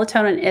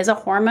 Melatonin is a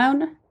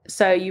hormone.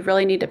 So you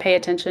really need to pay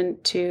attention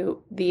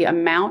to the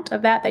amount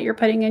of that you're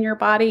putting in your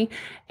body.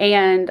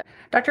 And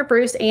Dr.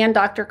 Bruce and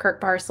Dr.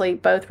 Kirk Parsley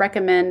both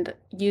recommend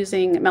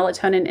using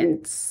melatonin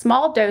in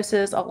small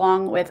doses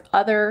along with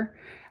other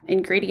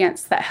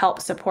ingredients that help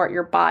support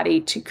your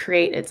body to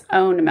create its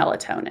own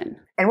melatonin.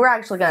 And we're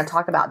actually going to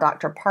talk about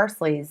Dr.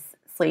 Parsley's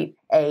sleep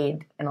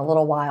aid in a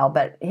little while,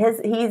 but he's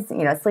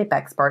a sleep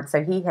expert,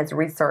 so he has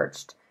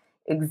researched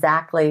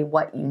exactly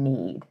what you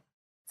need.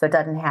 So it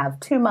doesn't have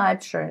too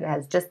much, or it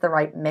has just the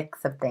right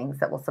mix of things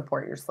that will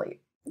support your sleep.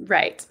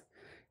 Right.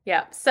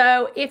 Yeah.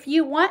 So if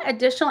you want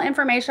additional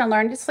information on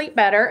learning to sleep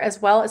better,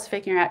 as well as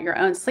figuring out your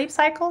own sleep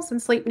cycles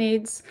and sleep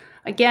needs,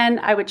 again,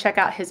 I would check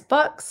out his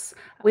books.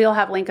 We'll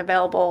have a link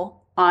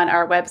available on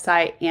our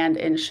website and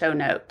in show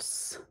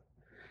notes.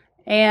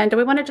 And do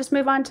we want to just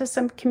move on to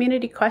some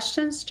community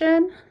questions,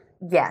 Jen?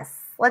 Yes,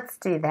 let's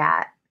do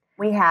that.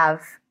 We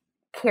have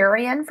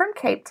Carrion from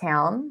Cape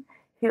Town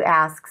who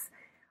asks,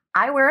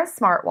 I wear a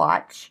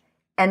smartwatch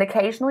and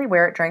occasionally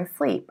wear it during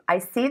sleep. I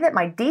see that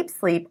my deep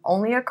sleep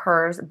only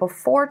occurs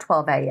before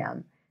 12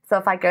 a.m. So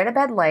if I go to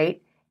bed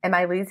late Am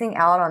I losing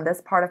out on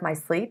this part of my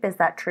sleep? Is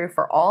that true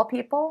for all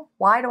people?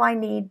 Why do I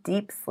need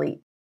deep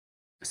sleep?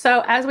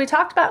 So, as we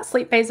talked about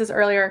sleep phases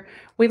earlier,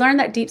 we learned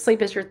that deep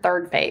sleep is your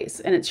third phase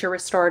and it's your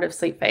restorative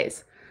sleep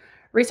phase.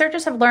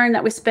 Researchers have learned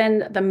that we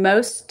spend the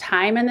most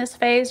time in this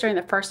phase during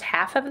the first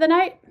half of the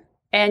night,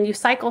 and you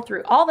cycle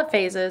through all the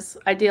phases,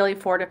 ideally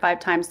 4 to 5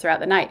 times throughout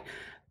the night.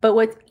 But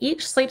with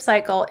each sleep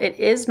cycle, it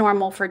is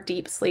normal for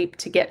deep sleep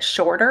to get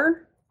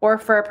shorter or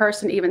for a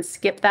person to even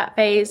skip that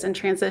phase and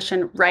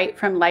transition right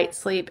from light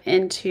sleep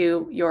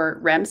into your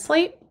REM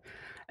sleep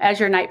as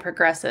your night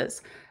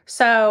progresses.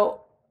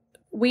 So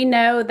we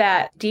know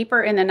that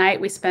deeper in the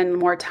night, we spend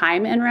more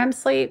time in REM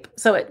sleep.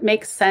 So it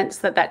makes sense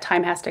that that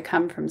time has to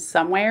come from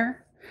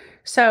somewhere.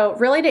 So,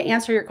 really, to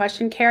answer your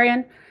question,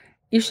 Karen,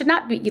 you should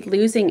not be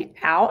losing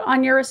out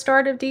on your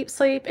restorative deep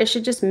sleep. It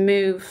should just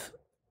move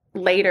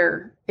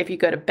later if you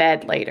go to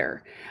bed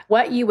later.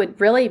 What you would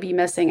really be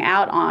missing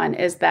out on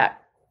is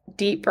that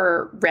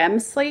deeper REM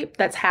sleep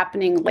that's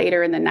happening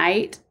later in the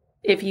night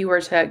if you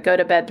were to go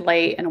to bed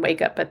late and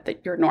wake up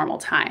at your normal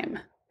time.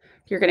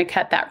 You're going to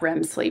cut that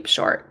REM sleep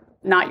short,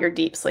 not your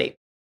deep sleep.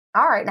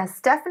 All right. Now,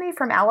 Stephanie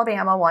from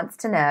Alabama wants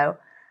to know,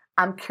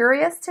 I'm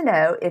curious to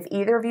know if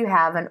either of you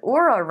have an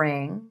Oura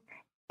ring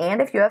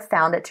and if you have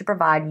found it to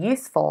provide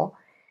useful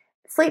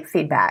sleep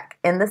feedback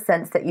in the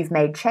sense that you've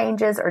made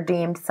changes or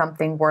deemed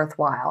something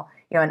worthwhile.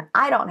 And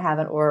I don't have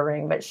an Oura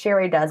ring, but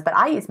Sherry does, but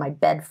I use my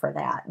bed for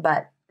that.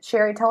 But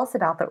Sherry, tell us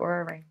about the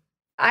Oura ring.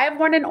 I have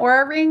worn an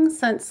Oura ring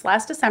since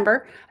last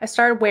December. I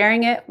started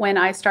wearing it when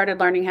I started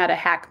learning how to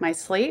hack my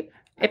sleep.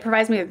 It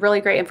provides me with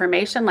really great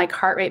information like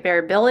heart rate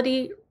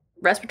variability,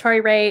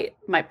 respiratory rate,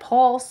 my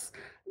pulse,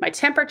 my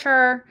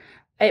temperature.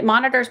 It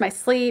monitors my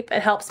sleep.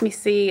 It helps me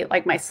see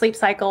like my sleep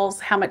cycles,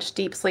 how much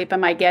deep sleep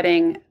am I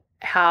getting,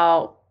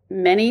 how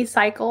many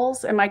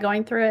cycles am I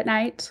going through at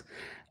night.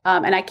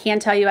 And I can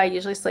tell you I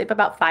usually sleep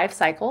about 5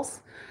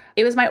 cycles.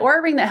 It was my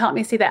Oura ring that helped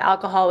me see that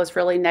alcohol was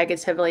really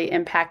negatively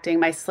impacting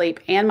my sleep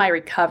and my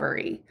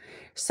recovery.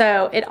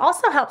 So it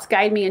also helps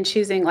guide me in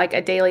choosing like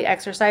a daily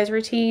exercise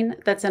routine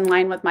that's in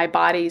line with my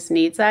body's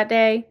needs that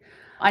day.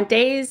 On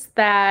days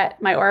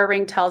that my Oura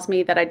ring tells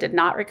me that I did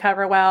not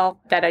recover well,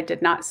 that I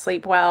did not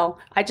sleep well,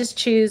 I just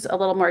choose a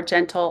little more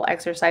gentle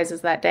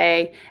exercises that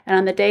day. And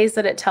on the days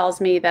that it tells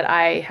me that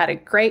I had a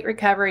great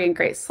recovery and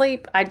great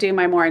sleep, I do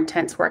my more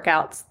intense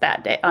workouts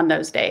that day on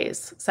those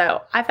days.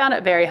 So I found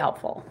it very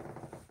helpful.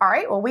 All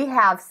right. Well, we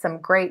have some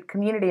great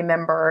community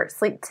member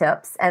sleep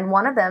tips, and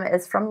one of them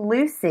is from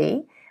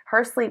Lucy.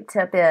 Her sleep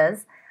tip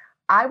is,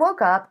 I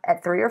woke up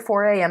at 3 or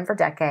 4 a.m. for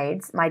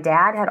decades. My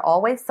dad had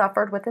always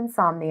suffered with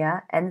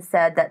insomnia and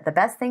said that the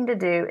best thing to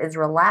do is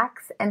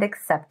relax and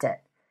accept it.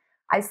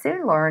 I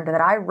soon learned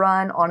that I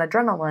run on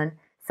adrenaline,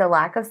 so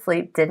lack of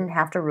sleep didn't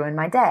have to ruin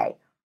my day.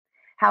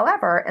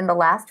 However, in the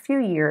last few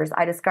years,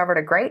 I discovered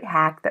a great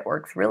hack that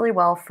works really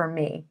well for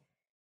me.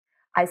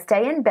 I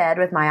stay in bed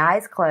with my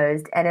eyes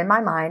closed, and in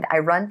my mind, I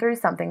run through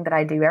something that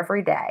I do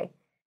every day.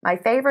 My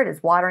favorite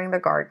is watering the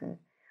garden.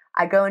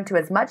 I go into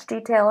as much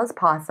detail as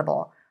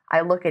possible.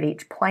 I look at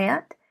each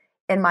plant.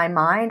 In my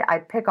mind, I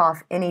pick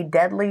off any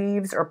dead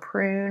leaves or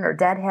prune or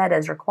deadhead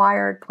as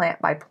required,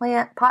 plant by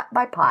plant, pot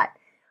by pot.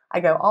 I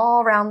go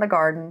all around the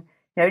garden,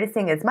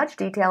 noticing as much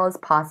detail as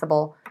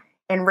possible,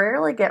 and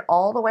rarely get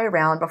all the way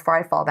around before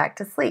I fall back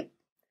to sleep.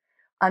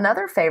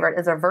 Another favorite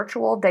is a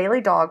virtual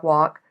daily dog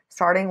walk,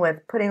 starting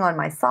with putting on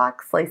my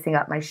socks, lacing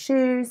up my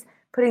shoes,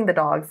 putting the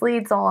dog's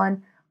leads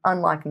on,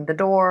 unlocking the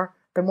door.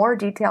 The more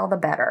detail, the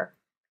better.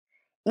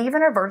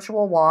 Even a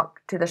virtual walk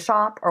to the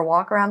shop or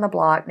walk around the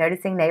block,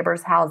 noticing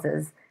neighbors'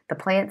 houses, the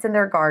plants in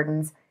their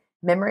gardens,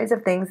 memories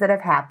of things that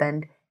have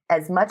happened,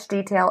 as much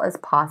detail as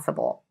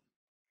possible.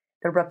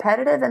 The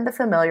repetitive and the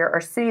familiar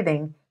are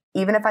soothing,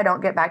 even if I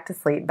don't get back to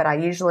sleep, but I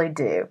usually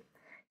do.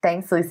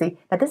 Thanks, Lucy.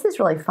 Now, this is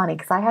really funny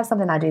because I have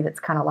something I do that's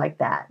kind of like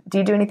that. Do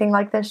you do anything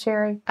like this,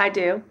 Sherry? I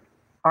do.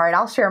 All right,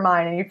 I'll share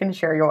mine and you can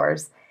share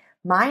yours.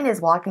 Mine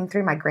is walking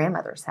through my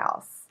grandmother's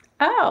house.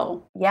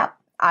 Oh. Yep.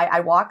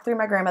 I walked through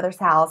my grandmother's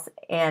house,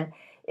 and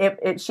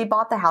she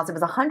bought the house. It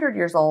was 100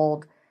 years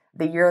old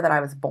the year that I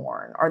was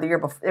born, or the year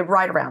before,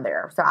 right around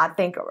there. So I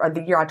think, or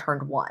the year I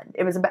turned 1.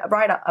 It was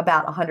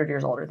about 100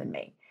 years older than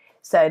me.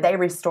 So they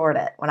restored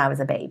it when I was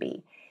a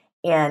baby.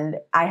 And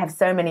I have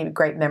so many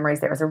great memories.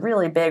 There was a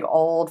really big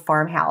old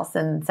farmhouse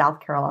in South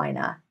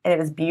Carolina, and it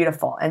was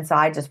beautiful. And so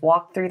I just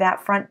walked through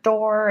that front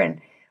door and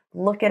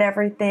look at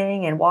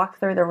everything and walk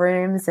through the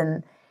rooms,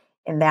 and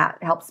that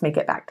helps me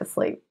get back to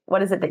sleep.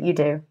 What is it that you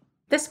do?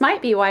 This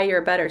might be why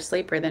you're a better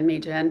sleeper than me,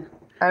 Jen.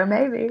 Oh,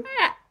 maybe.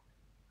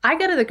 I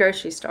go to the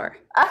grocery store.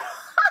 And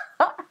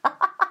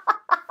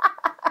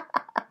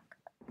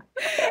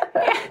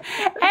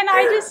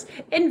I just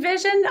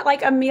envision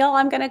like a meal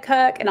I'm going to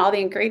cook and all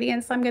the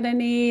ingredients I'm going to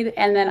need.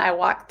 And then I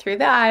walk through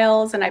the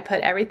aisles and I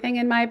put everything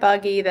in my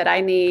buggy that I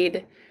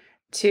need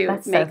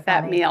to make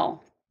that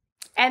meal.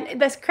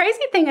 And this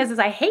crazy thing is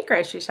I hate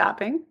grocery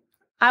shopping.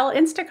 I'll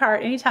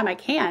Instacart anytime I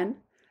can.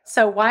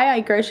 So why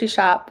I grocery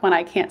shop when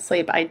I can't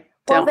sleep, I don't know.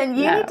 Well, then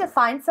you need to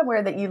find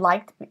somewhere that you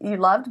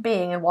loved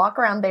being and walk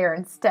around there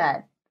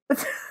instead.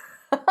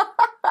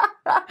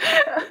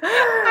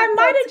 I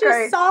might have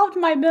just solved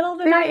my middle of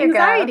the night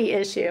anxiety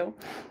issue.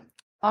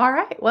 All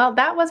right. Well,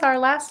 that was our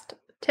last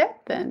tip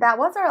then. That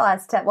was our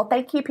last tip. Well,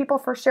 thank you people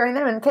for sharing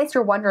them. In case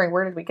you're wondering,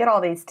 where did we get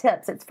all these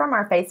tips? It's from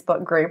our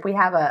Facebook group. We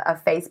have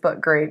a Facebook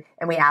group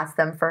and we ask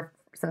them for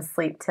some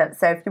sleep tips.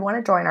 So if you want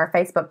to join our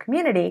Facebook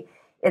community,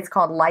 it's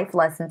called Life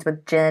Lessons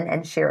with Jen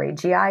and Sherry.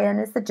 Gin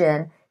is the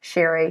Jen,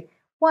 Sherry,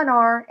 1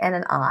 R and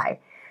an I.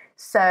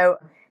 So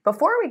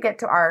before we get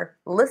to our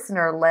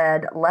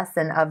listener-led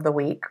lesson of the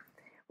week,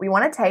 we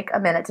want to take a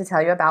minute to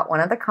tell you about one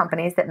of the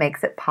companies that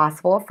makes it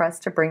possible for us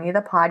to bring you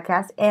the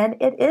podcast, and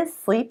it is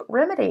Sleep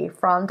Remedy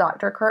from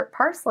Dr. Kirk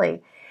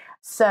Parsley.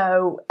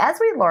 So as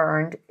we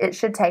learned, it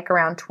should take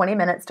around 20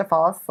 minutes to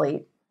fall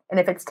asleep. And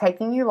if it's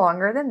taking you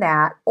longer than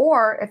that,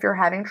 or if you're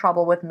having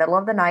trouble with middle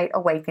of the night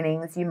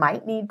awakenings, you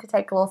might need to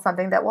take a little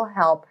something that will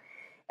help.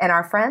 And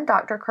our friend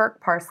Dr. Kirk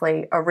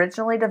Parsley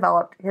originally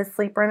developed his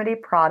Sleep Remedy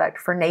product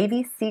for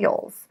Navy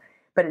SEALs,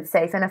 but it's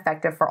safe and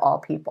effective for all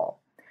people.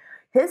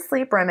 His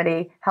Sleep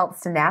Remedy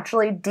helps to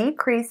naturally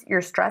decrease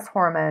your stress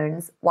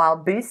hormones while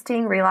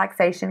boosting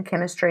relaxation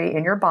chemistry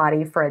in your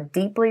body for a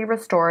deeply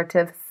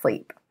restorative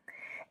sleep.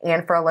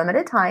 And for a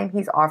limited time,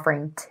 he's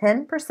offering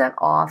 10%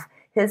 off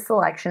his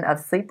selection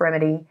of Sleep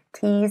Remedy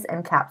teas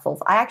and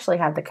capsules. I actually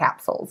have the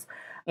capsules,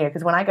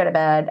 because when I go to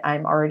bed,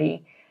 I'm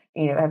already,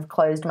 have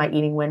closed my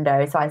eating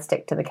window, so I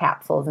stick to the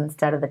capsules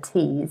instead of the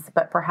teas.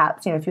 But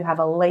perhaps, if you have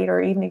a later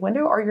evening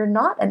window or you're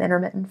not an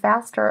intermittent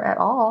faster at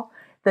all,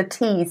 the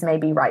teas may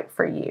be right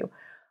for you.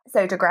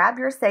 So to grab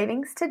your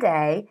savings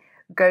today,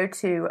 go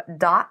to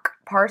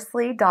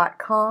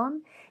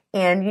docparsley.com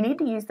and you need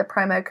to use the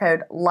promo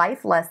code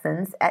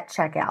LIFELESSONS at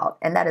checkout.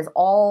 And that is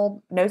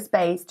all, no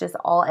space, just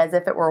all as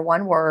if it were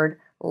one word,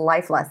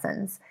 Life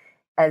Lessons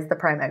as the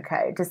promo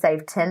code to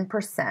save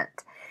 10%.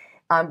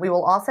 We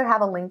will also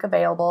have a link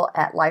available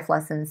at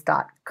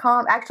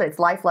lifelessons.com. Actually, it's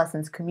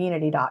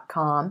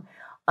lifelessonscommunity.com.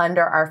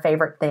 under our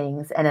favorite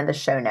things and in the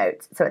show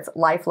notes. So it's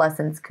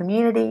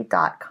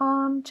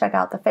lifelessonscommunity.com. Check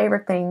out the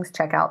favorite things,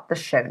 check out the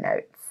show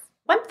notes.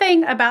 One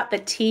thing about the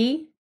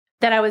tea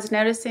that I was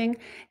noticing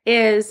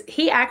is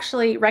he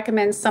actually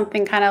recommends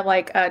something kind of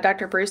like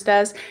Dr. Bruce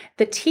does.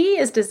 The tea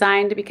is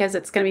designed because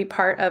it's going to be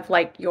part of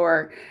like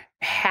your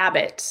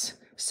habit.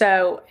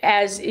 So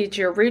as it's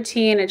your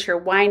routine, it's your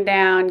wind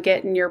down,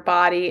 getting your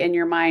body and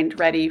your mind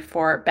ready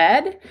for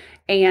bed.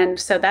 And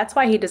so that's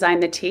why he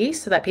designed the tea,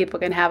 so that people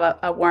can have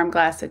a warm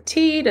glass of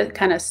tea to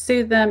kind of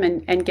soothe them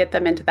and get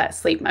them into that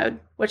sleep mode,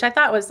 which I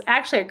thought was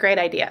actually a great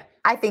idea.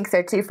 I think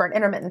so too. For an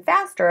intermittent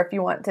faster, if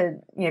you want to,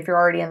 if you're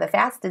already in the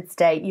fasted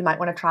state, you might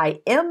want to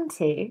try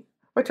MT,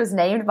 which was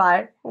named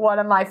by one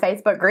of my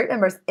Facebook group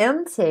members.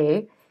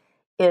 MT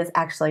is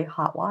actually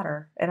hot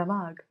water in a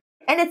mug.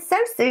 And it's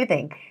so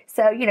soothing.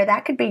 So,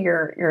 that could be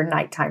your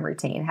nighttime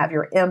routine. Have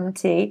your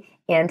MT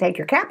and take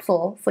your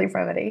capsule Sleep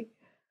Remedy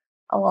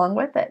along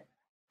with it.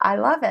 I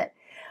love it.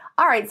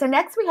 All right, so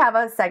next we have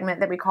a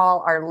segment that we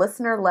call our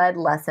listener-led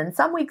lesson.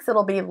 Some weeks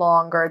it'll be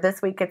longer.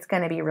 This week it's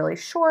going to be really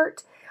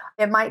short.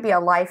 It might be a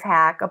life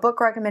hack, a book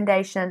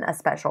recommendation, a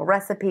special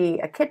recipe,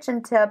 a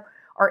kitchen tip,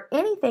 or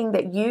anything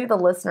that you, the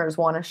listeners,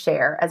 want to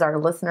share as our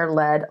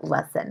listener-led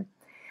lesson.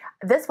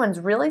 This one's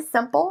really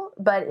simple,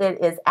 but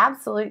it is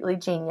absolutely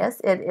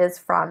genius. It is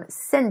from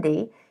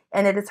Cindy,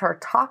 and it is her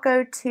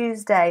Taco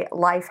Tuesday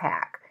life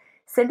hack.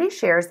 Cindy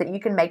shares that you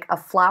can make a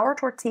flour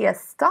tortilla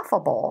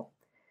stuffable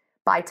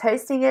by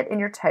toasting it in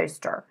your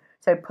toaster.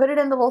 So put it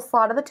in the little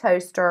slot of the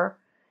toaster.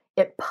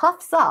 It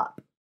puffs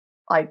up,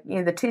 like,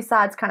 the two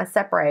sides kind of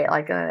separate,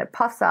 and it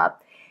puffs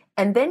up.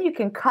 And then you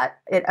can cut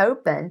it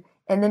open,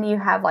 and then you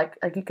have like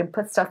you can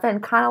put stuff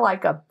in, kind of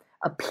like a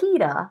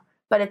pita,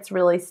 but it's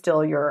really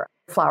still your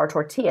flour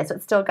tortilla. So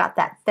it's still got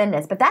that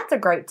thinness. But that's a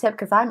great tip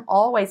because I'm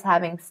always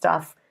having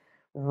stuff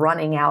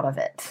running out of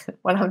it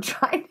when I'm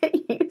trying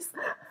to use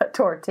a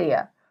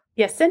tortilla.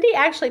 Yes, Cindy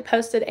actually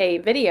posted a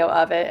video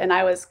of it, and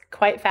I was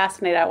quite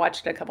fascinated. I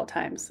watched it a couple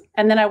times.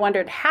 And then I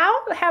wondered, how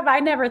have I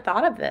never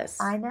thought of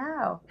this? I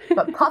know.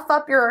 But puff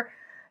up your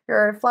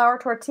flour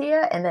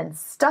tortilla and then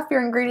stuff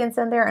your ingredients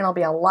in there, and it'll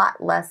be a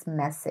lot less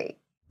messy.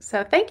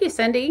 So thank you,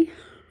 Cindy.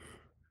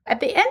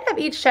 At the end of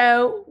each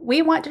show,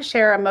 we want to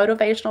share a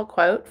motivational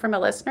quote from a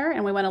listener,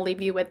 and we want to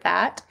leave you with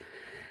that.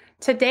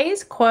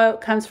 Today's quote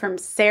comes from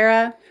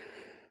Sarah.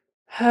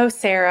 Oh,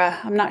 Sarah,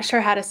 I'm not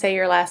sure how to say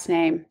your last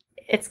name.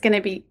 It's going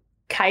to be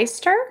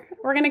Keister,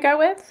 we're going to go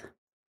with.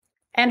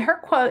 And her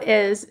quote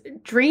is,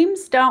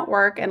 "Dreams don't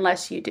work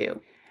unless you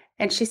do."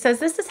 And she says,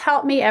 this has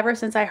helped me ever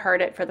since I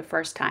heard it for the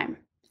first time.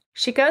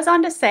 She goes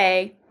on to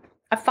say,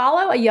 I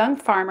follow a young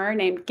farmer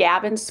named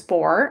Gavin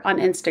Spohr on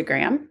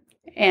Instagram.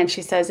 And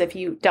she says, if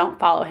you don't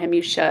follow him,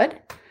 you should.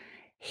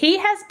 He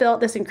has built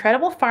this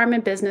incredible farm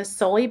and business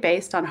solely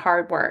based on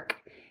hard work.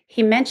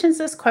 He mentions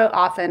this quote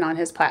often on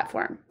his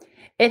platform.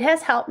 It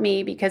has helped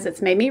me because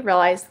it's made me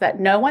realize that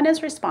no one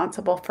is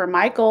responsible for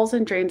my goals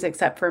and dreams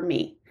except for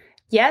me.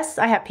 Yes,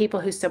 I have people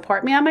who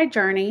support me on my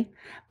journey,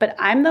 but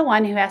I'm the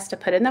one who has to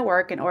put in the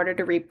work in order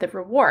to reap the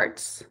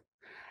rewards.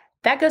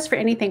 That goes for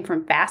anything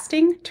from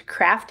fasting to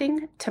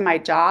crafting to my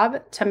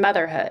job to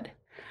motherhood.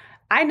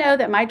 I know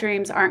that my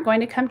dreams aren't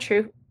going to come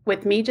true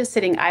with me just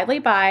sitting idly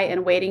by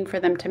and waiting for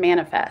them to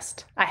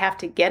manifest. I have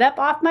to get up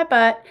off my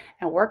butt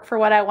and work for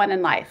what I want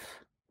in life.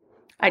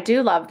 I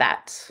do love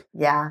that.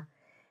 Yeah,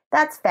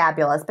 that's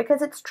fabulous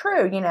because it's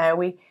true.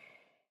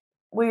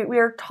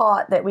 We're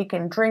taught that we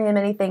can dream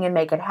anything and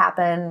make it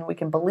happen. We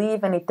can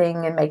believe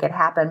anything and make it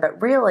happen.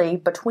 But really,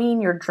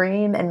 between your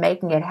dream and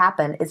making it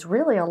happen is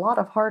really a lot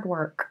of hard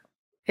work.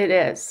 It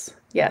is.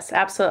 Yes,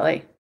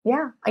 absolutely.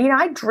 Yeah.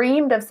 I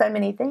dreamed of so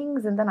many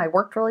things and then I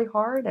worked really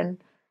hard and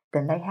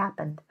then they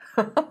happened.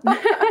 All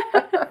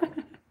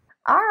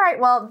right.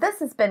 Well, this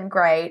has been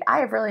great. I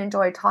have really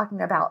enjoyed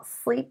talking about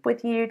sleep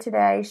with you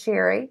today,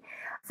 Sherry.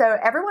 So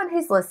everyone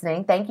who's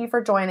listening, thank you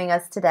for joining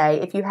us today.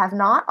 If you have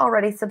not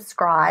already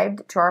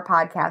subscribed to our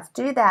podcast,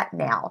 do that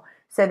now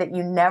so that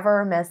you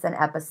never miss an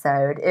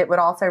episode. It would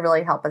also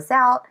really help us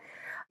out.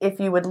 If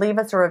you would leave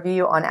us a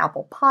review on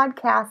Apple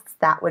Podcasts,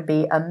 that would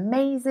be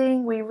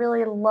amazing. We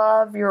really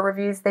love your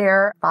reviews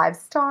there. 5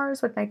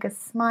 stars would make us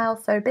smile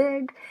so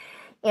big.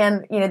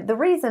 And, the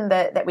reason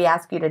that we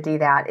ask you to do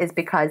that is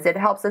because it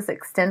helps us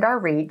extend our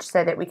reach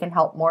so that we can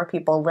help more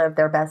people live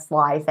their best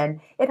life, and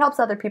it helps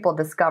other people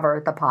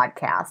discover the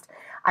podcast.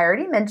 I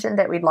already mentioned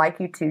that we'd like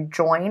you to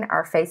join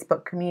our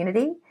Facebook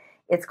community.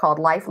 It's called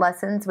Life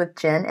Lessons with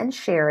Jen and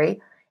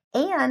Sherry.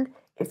 And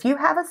if you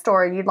have a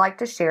story you'd like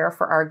to share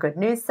for our good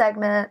news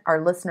segment,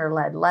 our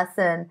listener-led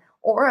lesson,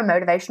 or a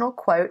motivational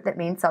quote that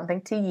means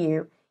something to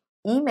you,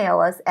 email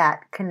us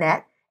at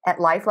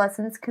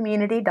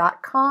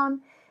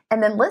connect@lifelessonscommunity.com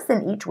and then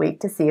listen each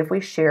week to see if we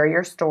share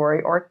your story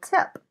or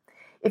tip.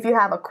 If you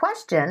have a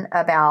question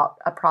about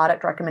a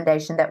product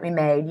recommendation that we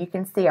made, you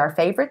can see our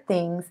favorite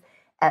things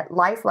at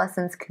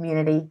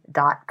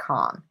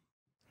lifelessonscommunity.com.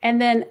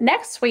 And then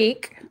next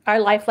week, our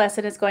life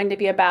lesson is going to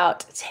be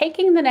about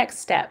taking the next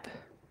step,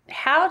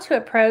 how to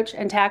approach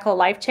and tackle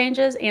life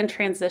changes and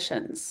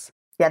transitions.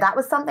 Yeah, that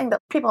was something that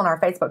people in our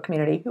Facebook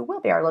community, who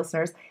will be our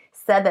listeners,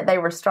 said that they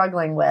were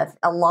struggling with.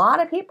 A lot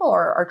of people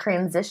are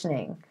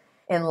transitioning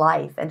in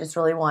life and just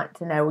really want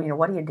to know,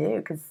 what do you do?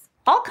 Because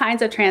all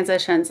kinds of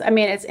transitions. I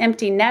mean, it's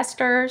empty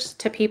nesters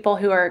to people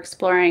who are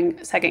exploring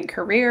second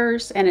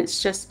careers. And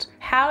it's just,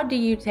 how do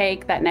you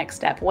take that next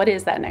step? What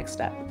is that next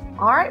step?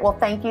 All right. Well,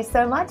 thank you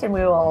so much. And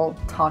we will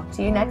talk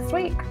to you next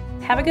week.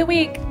 Have a good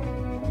week.